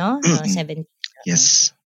 years, no? 7.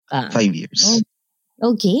 Yes. 5 years.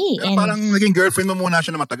 Okay. And parang naging girlfriend mo muna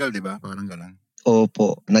siya na matagal, di ba? Parang gano'n.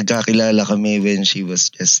 Opo. Nagkakilala kami when she was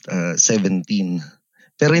just 17.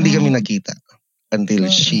 Pero hindi kami nakita until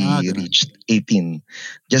she reached 18.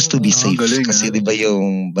 Just to be safe. Kasi di ba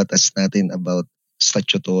yung batas natin about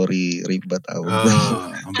statutory rape ba tawag?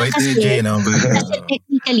 Ang bait ni Jay, no? Kasi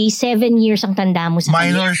technically, 7 years ang tanda mo sa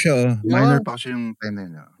kanya. Minor siya. No? Minor pa kasi yung time na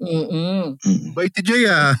yun. Bait ni Jay,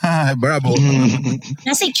 Bravo.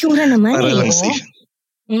 Nasa itsura naman Para lang no? safe.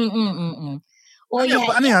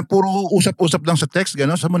 Ano yan? Puro usap-usap lang sa text,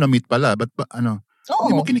 gano'n? Saan mo na-meet pala? Ba't pa,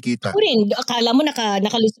 hindi mo kinikita? Ako rin. Akala mo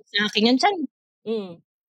nakalusot sa akin yan. Saan?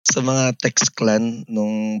 Sa mga text clan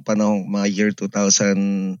nung panahong mga year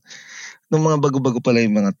 2000, nung mga bago-bago pala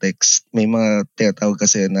yung mga text, may mga tinatawag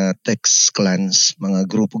kasi na text clans, mga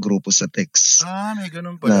grupo-grupo sa text. May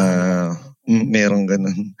ganun pala. Na merong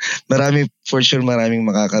ganun. Maraming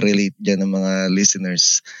makaka-relate dyan ng mga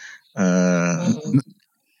listeners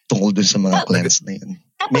tungkol dun sa mga clans na yun.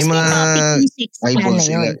 Tapos may mga eyeballs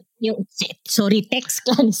sila. Text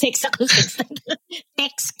clan. Sex.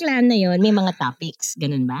 Text clan na yun, may mga topics.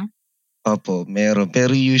 Ganun ba? Opo, meron.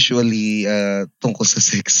 Pero usually, tungkol sa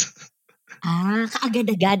sex.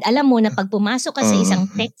 Kaagad-agad. Alam mo na pag pumasok ka sa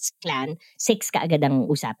isang text clan, sex kaagad ang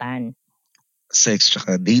usapan. Sex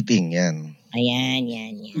tsaka dating, yan. Ayan.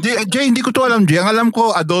 Jay, hindi ko to alam, Jay. Ang alam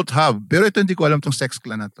ko, adult hub. Pero ito hindi ko alam tong sex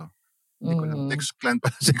clan na to. Hindi ko alam. Text clan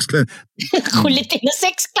pala, sex clan. Kulit na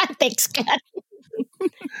sex clan, text clan.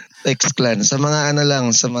 Text clan. Sa mga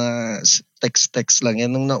sa mga text lang.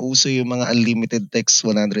 Yan nung nauso yung mga unlimited text,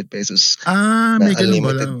 100 pesos. May ganun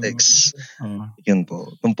unlimited text. Yun po.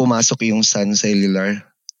 Nung pumasok yung Sun Cellular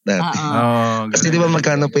dati. Kasi di ba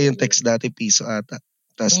magkano pa yung text dati? Piso ata.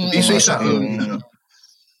 Tapos piso isa.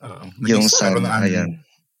 Yung Sun, ayan.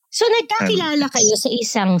 So nagkakilala kayo sa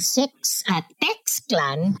isang sex at text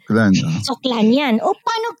clan. So clan yan. O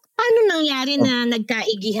paano nangyari na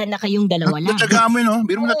nagkaigihan na kayong dalawa lang? Natsagaan mo yun, no?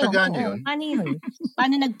 Biro mo natsagaan nyo yun. Paano yun?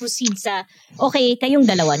 Paano nag-proceed sa, okay, kayong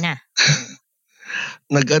dalawa na?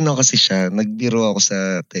 Kasi siya, nagbiro ako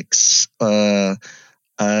sa text.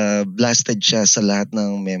 Blasted siya sa lahat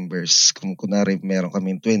ng members. Kung kunwari meron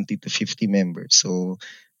kami 20 to 50 members. So,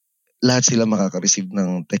 lahat sila makaka-receive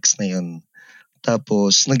ng text na yun.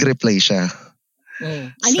 Tapos, nag-reply siya.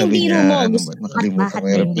 Ano yung biro mo? Bakit ba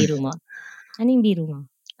yung biro mo? Ano yung biro mo?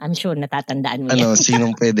 I'm sure natatandaan mo yan.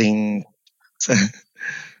 Sinong pwedeng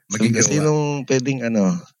sinong pwedeng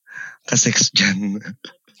ka-sex dyan?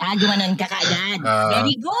 Gumanon ka kaagad.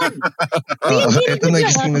 Very good. Ito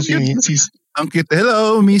nagising na si Mrs. Ang cute.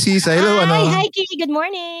 Hello, Mrs. Hello, Hi, Kiki. Good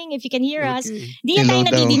morning. If you can hear us. Di na tayo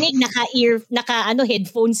nadidinig.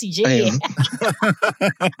 Headphone si Jay.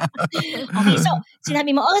 Okay, so, sinabi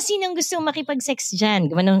mo, sinong gusto makipag-sex dyan?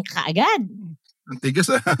 Gumanon ka kaagad. Ang tigas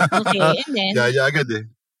Okay, and then? Yaya agad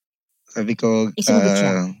Sabi ko,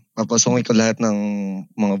 papasungin ko lahat ng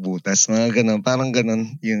mga butas. Mga ganun. Parang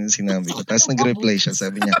ganun yung sinabi ko. Tapos nag-reply siya.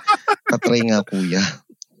 Sabi niya, patry nga kuya.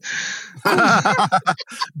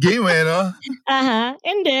 Game no?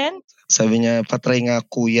 And then? Sabi niya, patry nga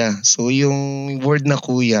kuya. So yung word na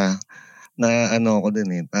kuya, na ako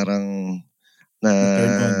din parang na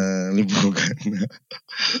libugan.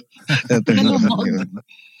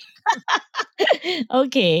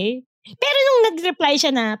 Okay. Pero nung nag-reply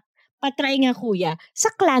siya na, patry nga kuya, sa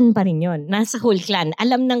clan pa rin yun. Nasa whole clan.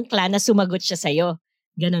 Alam ng clan na sumagot siya sa'yo.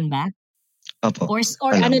 Ganon ba? Opo. Or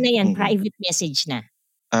ano na yan, private message na?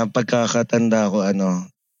 Pagkakatanda ko,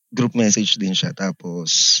 group message din siya.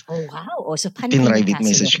 Tapos, wow. So, private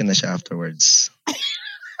message ko na siya afterwards.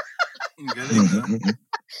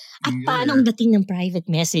 At paano ang dating ng private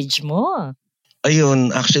message mo? Ayun,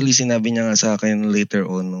 actually sinabi niya nga sa akin later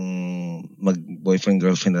on nung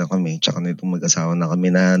mag-boyfriend-girlfriend na kami, tsaka nitong mag-asawa na kami,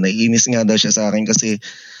 na naiinis nga daw siya sa akin kasi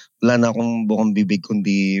wala na akong bukang bibig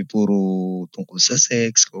kundi puro tungkol sa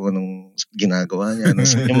sex, kung anong ginagawa niya.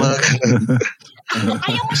 So, yung mga ganun.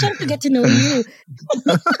 Ayaw mo siyang to get to know you.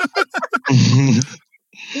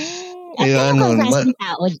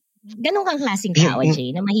 Ganun kang klaseng tao, Jay,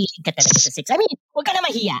 na mahilig ka talaga sa sex. I mean, huwag ka na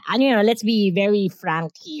mahiya. Let's be very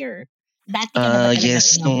frank here. Dati ka na ba talaga?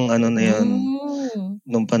 Yes, nung na yun.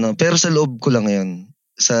 Nung panahon. Pero sa loob ko lang yun.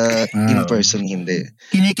 Sa in-person, hindi.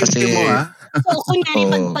 Kinikip mo So,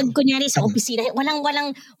 kunyari sa opisina,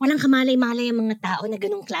 walang kamalay-malay ang mga tao na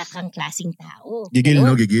ganung klaseng tao. Gigil,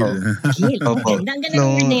 no? Gigil. Gigil. Ang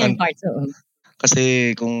ganun na yan, part.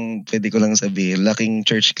 Kasi kung pwede ko lang sabihin, laking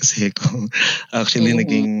church kasi ako. Actually,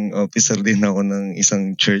 naging officer din ako ng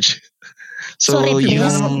isang church. So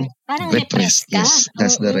parang repressed. Yes,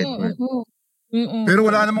 that's the right word. Pero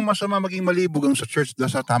wala namang masama maging malibog ang sa church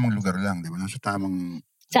dahil sa tamang lugar lang, di ba? Sa tamang...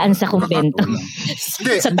 Saan? Sa kumbento?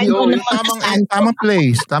 Sa tago ng mga tamang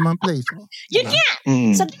place. Tamang place. Yun nga!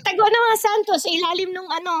 Sa tago ng mga santos, sa ilalim nung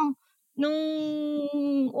nung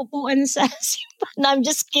upuan sa... No, I'm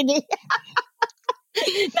just kidding.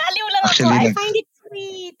 Naaliw lang ako. I find it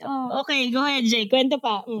sweet. Oh, okay, go ahead, Jay. Kwento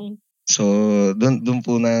pa. So, doon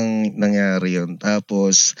po nangyari yun.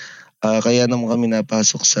 Tapos, kaya naman kami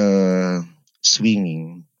napasok sa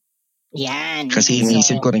swinging. Yan. Kasi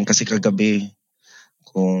iniisip ko rin kasi kagabi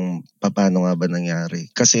kung paano nga ba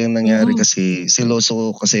nangyari. Kasi ang nangyari kasi, siloso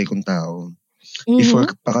ko kasi kung tao. Before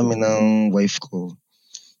pa kami ng wife ko,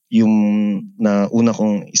 yung una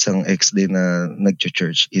kong isang ex din na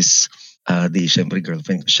nag-church is, di syempre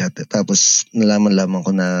girlfriend ko siya. Tapos nalaman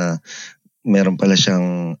ko na meron pala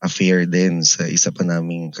siyang affair din sa isa pa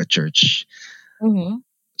naming ka-church.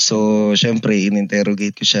 So, syempre,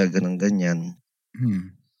 in-interrogate ko siya ganyan.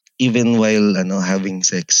 Even while having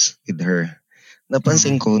sex with her.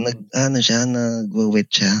 Napansin ko, nag-wet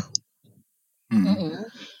siya.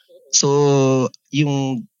 So,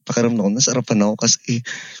 yung pakiramdam ko, nasarapan ako kasi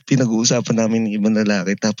pinag-uusapan namin ng ibang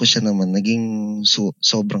lalaki. Tapos siya naman, naging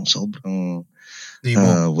sobrang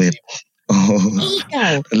wet.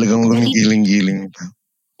 Ikaw? Talagang lumigiling-giling pa.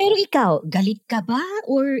 Pero ikaw, galit ka ba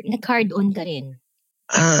or nag-hard on ka rin?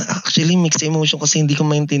 Actually, mixed emotion kasi hindi ko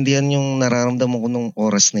maintindihan yung nararamdaman ko nung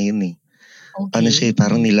oras na yun eh. Okay.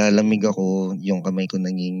 Parang nilalamig ako, yung kamay ko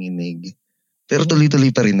nanginginig. Pero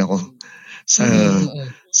tuloy-tuloy pa rin ako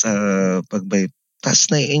sa pag-bite.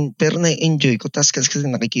 Pero na-enjoy ko. Tapos kasi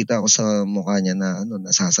nakikita ako sa mukha niya na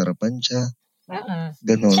nasasarapan siya.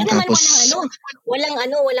 Ganon. Siya naman tapos, walang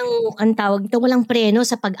ang tawag ito, walang preno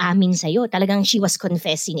sa pag-amin sa'yo. Talagang she was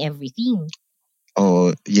confessing everything.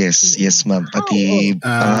 Oh, yes ma'am. Pati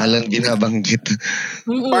pangalan binabanggit.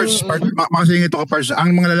 Parts, makasingit ako parts.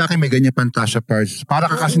 Ang mga lalaki may ganyan pantasya parts.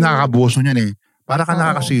 Para ka kasi nakakabuso niyan eh. Para ka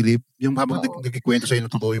nakakasilip. Yung habang nagkikwento sa'yo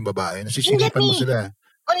na totoo yung babae. Nasisilipan mo sila.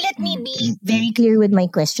 Let me be very clear with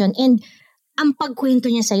my question. And ang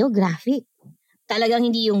pagkwento niya sa'yo, graphic. Talagang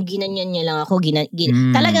hindi yung ginanyan niya lang ako.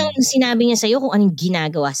 Talagang sinabi niya sa'yo kung anong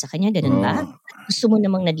ginagawa sa kanya. Ganun ba? Gusto mo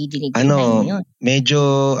namang nadidinig mo yun?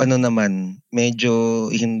 Medyo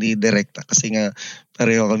hindi direkta. Kasi nga,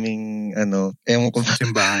 pareho kaming, ewan ko ba,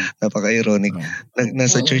 simbahan. Napaka-ironic.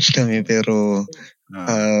 Nasa church kami, pero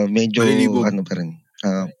medyo, pa rin,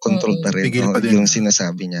 control pa rin. Yung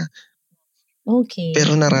sinasabi niya. Okay.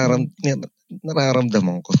 Pero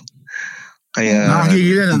nararamdaman ko. Kaya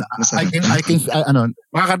nakakagigil yan.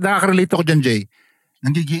 Nakaka-relate ako dyan, Jay.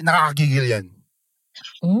 Nakakagigil yan.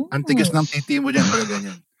 Ang tigas ng titi mo dyan pala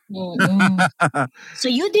ganyan. So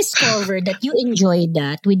you discovered that you enjoyed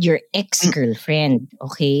that with your ex-girlfriend,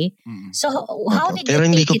 okay? So how did pero you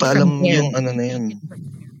hindi take ko it pa from alam there? yung na yun.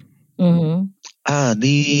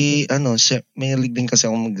 May lig din kasi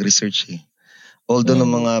ako mag-research eh. Although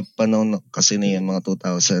ng mga panahon kasi na yun, mga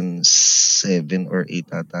 2007 or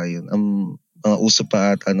 8 ata yun, mga uso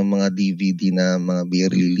pa ata ng mga DVD na mga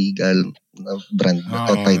very legal na brand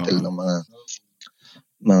title ng mga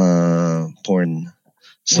porn.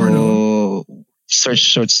 So,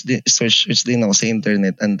 search din ako sa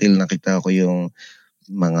internet until nakita ko yung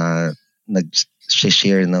mga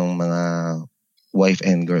nag-share ng mga wife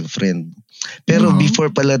and girlfriend. Pero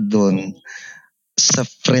before pala doon, sa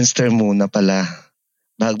Friendster muna pala.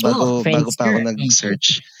 Bago pa ako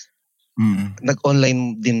nag-search.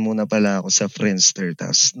 Nag-online din muna pala ako sa Friendster.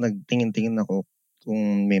 Tapos nagtingin-tingin ako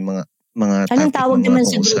kung may mga anong topic tawag naman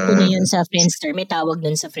sa grupo sa... na yun sa Friendster? May tawag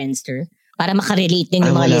nun sa Friendster? Para makarelate din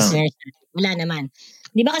yung mga listeners. Wala naman.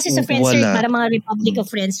 Di ba kasi sa Friendster, para mga Republic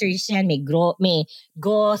of Friendsters yan, may goth,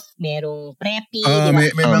 merong preppy, di ba?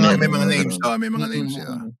 May mga names. May mga names.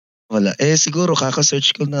 Wala. Siguro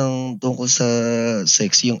kaka-search ko ng tungkol sa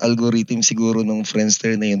sex, yung algorithm siguro ng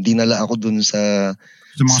Friendster na yun. Dinala ako dun sa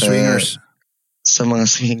mga swingers. Sa mga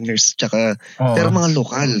swingers. Tsaka, pero mga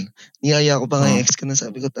lokal. Niyaya ko pa nga yung ex ko na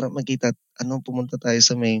sabi ko, tara magkita. Pumunta tayo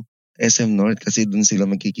sa may SM North kasi dun sila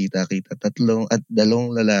magkikita-kita. 2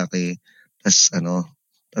 lalaki. Tas 3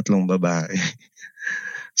 babae.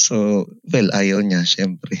 So, ayaw niya,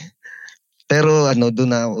 syempre. Pero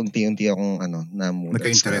doon na unti-unti akong namulat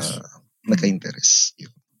nagka-interest.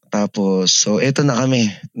 Tapos, so eto na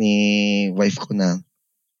kami ni wife ko na.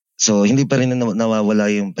 So, hindi pa rin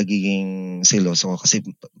nawawala yung pagiging seloso ko kasi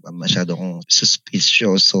masyado akong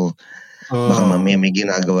suspicious. So, baka mamaya may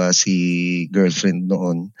ginagawa si girlfriend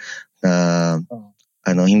noon na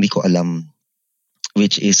hindi ko alam.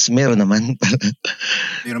 Which is, meron naman.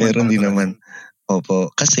 Meron din naman.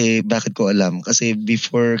 Opo. Kasi, bakit ko alam? Kasi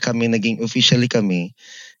before officially kami,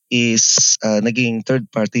 is naging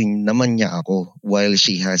third party naman niya ako while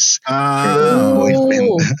she has her own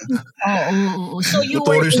boyfriend. So you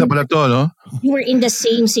Notorious na pala to, no? You were in the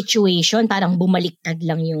same situation, parang bumaliktad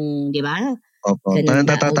lang yung, di ba? Opo. Parang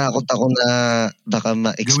natatakot ako na baka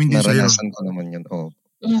maranasan ko naman yun.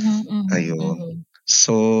 Ayun.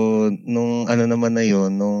 So, nung ano naman na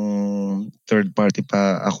yun, nung third party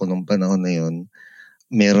pa ako nung panahon na yun,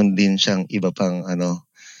 meron din siyang iba pang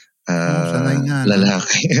sanay nga, no?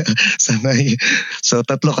 lalaki. Sanay. So,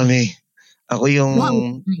 tatlo kami. Ako yung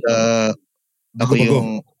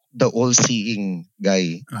Bago-bago. the all-seeing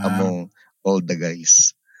guy among all the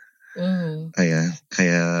guys. Kaya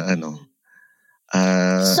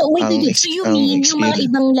So wait. So you mean yung mga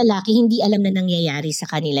ibang lalaki hindi alam na nangyayari sa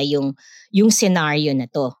kanila yung scenario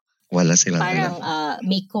na to? Wala silang parang alam.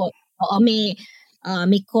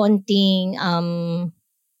 may konting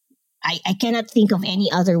I cannot think of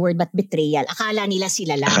any other word but betrayal. Akala nila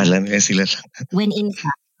sila lang. When in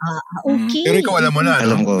fact, okay. Pero ikaw alam mo na,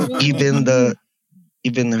 alam ko.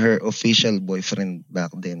 Even her official boyfriend back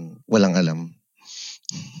then, walang alam.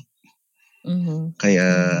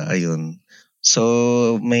 Kaya, ayun.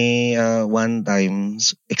 So, may one time,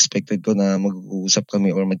 expected ko na mag-uusap kami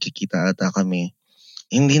or magkikita ata kami.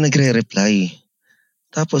 Hindi nagre-reply.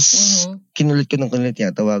 Tapos, kinulit ko niya,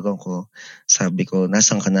 tawagan ko. Sabi ko,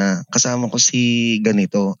 nasan ka na? Kasama ko si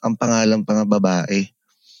ganito. Ang pangalan pa nga babae.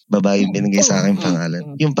 Babae yung binigay sa akin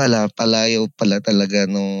pangalan. Yung pala, palayaw pala talaga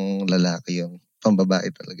nung lalaki yun. Pambabae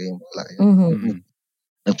talaga yung palayaw.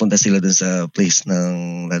 Nagpunta sila dun sa place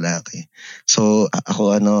ng lalaki. So,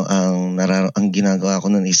 ako ang ginagawa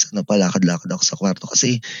ko nun is palakad-lakad ako sa kwarto.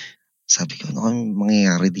 Kasi, sabi ko, ano kami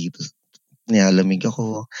mangyayari dito? Nilalamig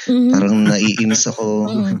ako. Parang naiinis ako.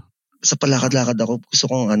 Sa palakad-lakad ako, gusto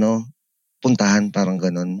kong puntahan, parang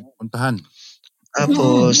ganun. Puntahan.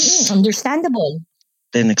 Tapos, understandable.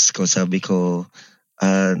 Next ko, sabi ko,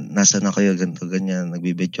 nasa na kayo, ganito, ganyan,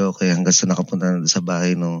 nagbibidyo, kaya hanggang sa nakapunta na sa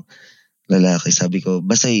bahay ng lalaki. Sabi ko,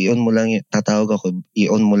 basta i-on mo lang, tatawag ako,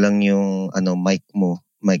 i-on mo lang yung mic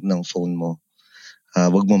ng phone mo.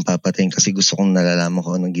 Wag mong papatayin kasi gusto kong nalalaman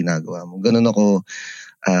ko anong ginagawa mo. Ganun ako,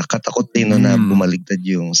 katakot din na bumaligtad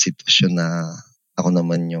yung sitwasyon na ako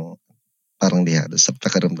naman yung parang lihado sa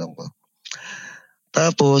pakaramdam ko.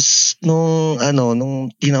 Tapos, nung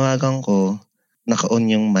tinawagan ko, naka-on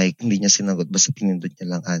yung mic, hindi niya sinagot, basta pinindot niya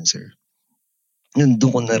lang answer. Yun,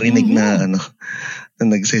 doon ko narinig na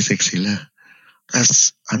nagsisex sila.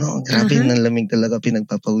 Tapos, grabe, nalamig talaga,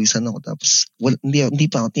 pinagpapawisan ako. Tapos, hindi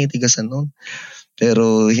pa ako tinitigasan noon.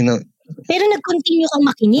 Pero nag-continue kang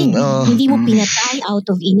makinig. Hindi mo pinatay out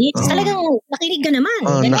of init. Talagang nakinig ka naman.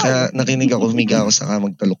 Nakinig ako, humiga ako, saka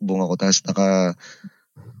magtalukbong ako. Tapos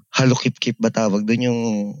halukip-kip ba tawag doon yung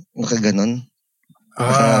nakaganon?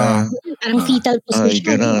 Parang fetal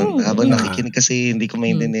position. Habang nakikinig kasi hindi ko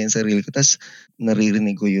maintindihan sa sarili ko. Tapos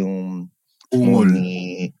naririnig ko yung ungol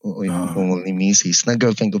ni Mrs. na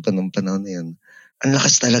girlfriend ko pa nung panahon na yun. Ang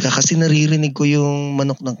lakas talaga kasi naririnig ko yung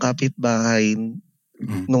manok ng kapitbahay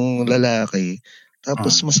nung lalaki.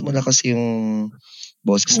 Tapos mas malakas yung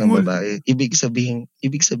boses ng babae. Ibig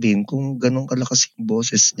sabihin kung ganun kalakas yung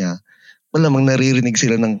boses niya, malamang naririnig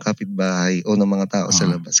sila ng kapitbahay o ng mga tao sa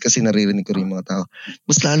labas. Kasi naririnig ko rin mga tao.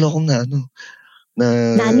 Mas lalo akong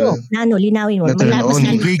linawin mo. Turn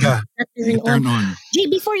on. Jay,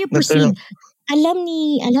 before you proceed, alam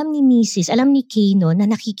ni Mrs., alam ni Kano na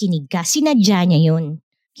nakikinig ka. Sinadya niya yun.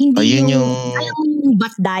 Hindi alam mo yung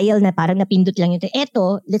bat dial na parang napindot lang yun.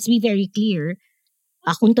 Eto, let's be very clear.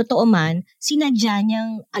 Kung totoo man, sinadya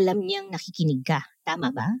niyang alam niyang nakikinig ka.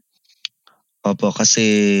 Tama ba? Opo,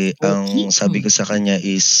 kasi ang sabi ko sa kanya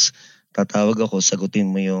is, tatawag ako,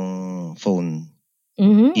 sagutin mo yung phone.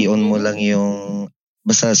 I-on mo lang yung,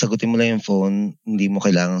 basta sagutin mo lang yung phone, hindi mo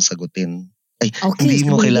kailangang sagutin. Hindi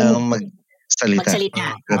mo kailangang magsalita.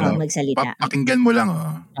 Magsalita. Pakinggan mo lang.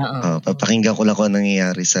 Papakinggan ko lang kung anong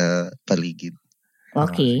nangyayari sa paligid.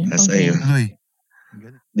 Okay.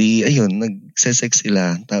 Ayun. Nagsesex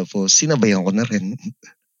sila. Tapos sinabayan ko na rin.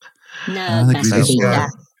 Nag-masturbate ka.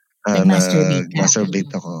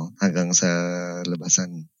 Nag-masturbate ako hanggang sa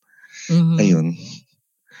labasan. Ayun.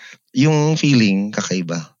 Yung feeling,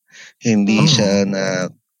 kakaiba. Hindi siya na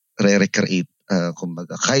re-recreate.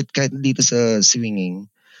 Kumbaga. Kahit dito sa swinging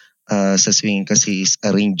kasi is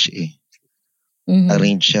arrange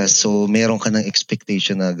Arrange siya. So, meron ka ng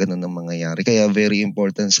expectation na ganun ang mangyayari. Kaya very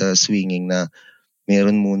important sa swinging na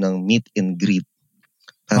meron munang meet and greet.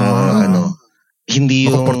 Para hindi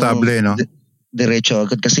yung komportable, no? Diretso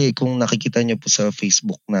agad. Kasi kung nakikita niyo po sa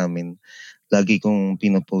Facebook namin, lagi kong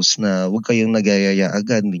pinopost na huwag kayong nagayaya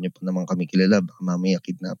agad. Hindi niyo pa naman kami kilala. Baka mamaya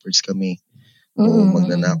kidnappers kami. O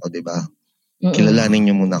magnanakaw, diba? Kilalanin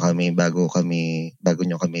niyo muna kami bago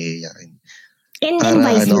niyo kami yayain. And then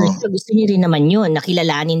vice versa, gusto niyo rin naman yun.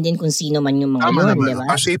 Nakilalanin din kung sino man yung mga yun, di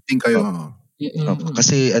ba? Safe din kayo.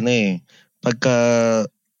 Kasi pagka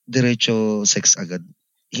diretso sex agad,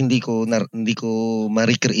 hindi ko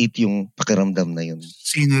ma-recreate yung pakiramdam na yun.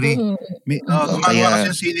 Scenery. Gumagawa kasi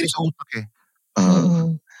ng scenery sa utak eh.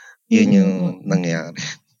 Yun yung nangyari.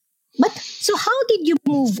 But, so how did you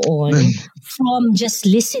move on from just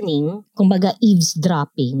listening, kumbaga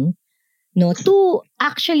eavesdropping, no, to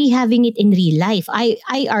actually having it in real life,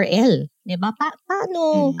 IRL, diba?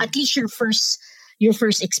 Paano, at least your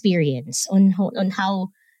first experience on how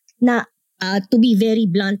na, to be very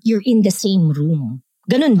blunt, you're in the same room.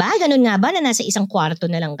 Ganun ba? Ganun nga ba na nasa isang kwarto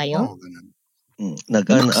na lang kayo? Ganun.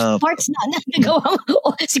 Parts na nagawa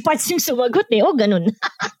mo. Si Parts yung sumagot eh. Ganun.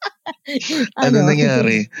 Ano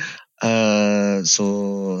nangyari? So,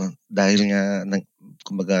 dahil nga,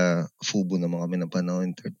 kumbaga, FUBO naman kami ng panahon,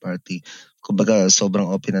 third party, kumbaga, sobrang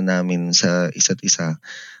open na namin sa isa't isa.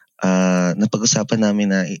 Napag-usapan namin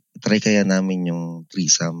na try kaya namin yung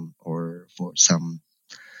threesome or foursome.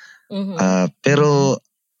 Pero,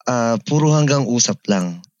 puro hanggang usap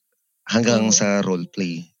lang. Hanggang sa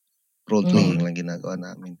roleplay. Roleplaying lang ginagawa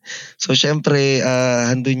namin. So, syempre,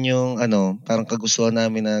 handun yung, parang kagustuhan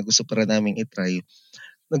namin na gusto para namin itry.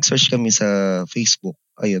 Nag-search kami sa Facebook.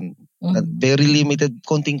 Ayun. Very limited.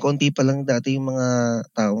 Konting-konti pa lang dati yung mga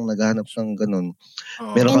taong naghahanap ng ganun.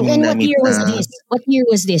 Meron kami namit na... What year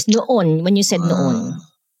was this? Noon, when you said noon?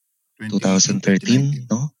 2013,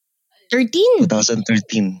 no? 13?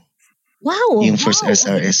 2013. Wow! Yung first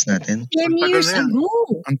SRS natin. 10 years ago.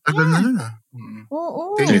 Ang tagal na nun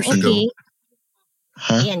Oo, 10 years ago. okay.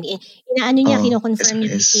 Ha? Ayan, inaano niya, kino-confirm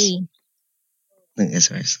niya ng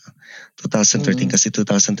SRS. 2013 kasi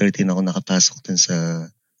 2013 ako nakapasok dun sa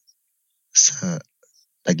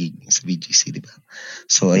Taguig, sa BGC, di ba?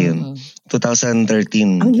 So, ayun.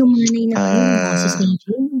 2013. Ang lumanay na boses ni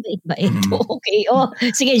Jay. Bait-bait. Okay.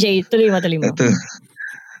 Sige, Jay. Tuloy mo.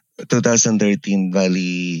 2013,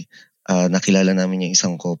 bali, nakilala namin yung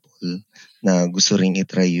isang couple na gusto ring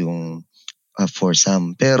itry yung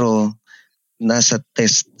foursome. Pero, nasa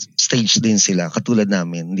test stage din sila, katulad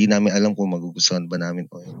namin. Hindi namin alam kung magugustuhan ba namin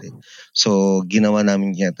o hindi. So, ginawa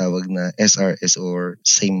namin tawag na SRS or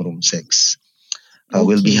same room sex.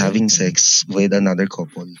 We'll be having sex with another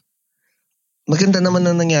couple. Maganda naman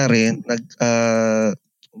na nangyari.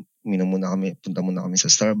 Punta muna kami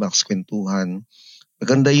sa Starbucks, kwentuhan.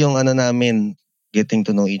 Maganda yung namin, getting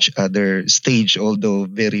to know each other stage, although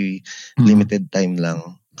very limited time lang.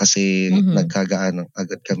 Kasi nagkagaan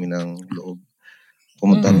agad kami ng loob.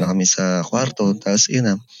 Pumunta na kami sa kwarto, tapos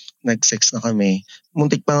nag-sex na kami.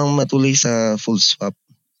 Muntik pang matuloy sa full swap.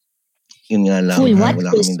 Yun nga lang. Full what? Wala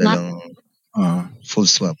Full kaming swap? dalang full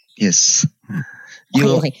swap. Yes.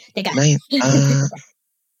 Okay. Teka.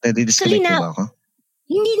 Disconnect mo ba ako?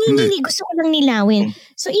 Hindi. Gusto ko lang nilawin.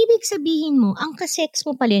 So, ibig sabihin mo, ang kasex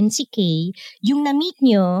mo pala si Kay, yung na-meet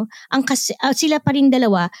nyo, sila pa rin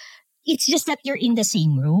dalawa, it's just that you're in the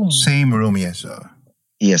same room. Same room, yes.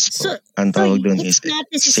 Yes po. Ang tawag doon is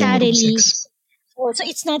same room sex. So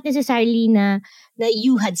it's not necessarily na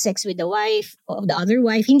you had sex with the wife or the other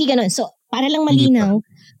wife. Hindi ganun. So para lang malinaw,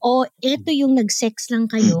 eto yung nag-sex lang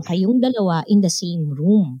kayong dalawa in the same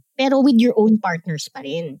room. Pero with your own partners pa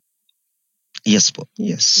rin. Yes po.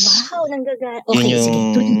 Yes. Wow, okay, sige.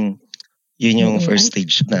 Yun yung first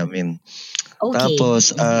stage namin. Okay.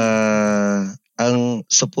 Tapos, ang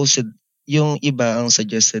supposed, yung iba, ang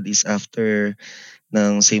suggested is after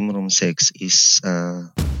ng same room sex is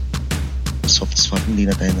soft swap. Hindi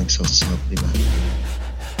na tayo nag-soft swap, di ba?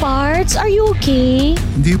 Parts, are you okay?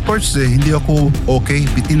 Hindi parts hindi ako okay.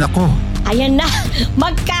 Bitin ako. Ayan na,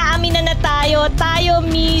 magkaamina na tayo. Tayo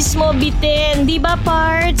mismo bitin. Di ba,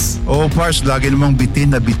 Parts? Parts, lagi namang bitin.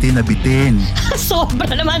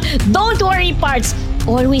 Sobra naman. Don't worry, Parts.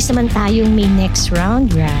 Always naman tayong may next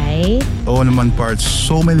round, right? Oo naman, Parts.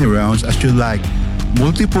 So many rounds as you like.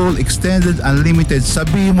 Multiple, extended, unlimited.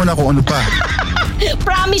 Sabihin mo na kung ano pa.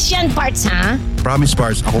 Promise yan, Parts, ha? Promise,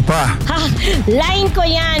 Parts. Ako pa. Ha, line ko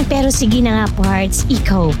yan. Pero sige na nga, Parts.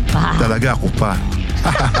 Ikaw pa. Talaga, ako pa.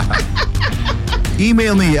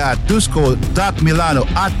 Email me at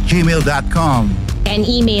tusco.milano@gmail.com and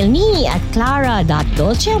email me at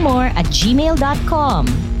clara.dolceamor@gmail.com.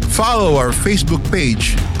 Follow our Facebook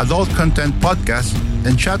page, Adult Content Podcast,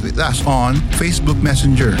 and chat with us on Facebook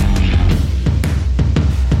Messenger.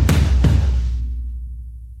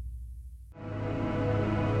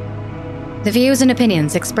 The views and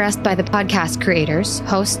opinions expressed by the podcast creators,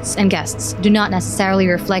 hosts, and guests do not necessarily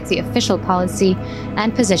reflect the official policy and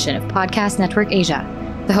position of Podcast Network Asia,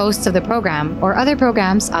 the hosts of the program, or other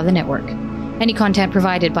programs of the network. Any content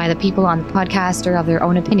provided by the people on the podcast are of their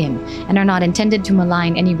own opinion and are not intended to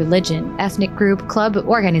malign any religion, ethnic group, club,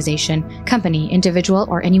 organization, company, individual,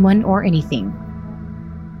 or anyone or anything.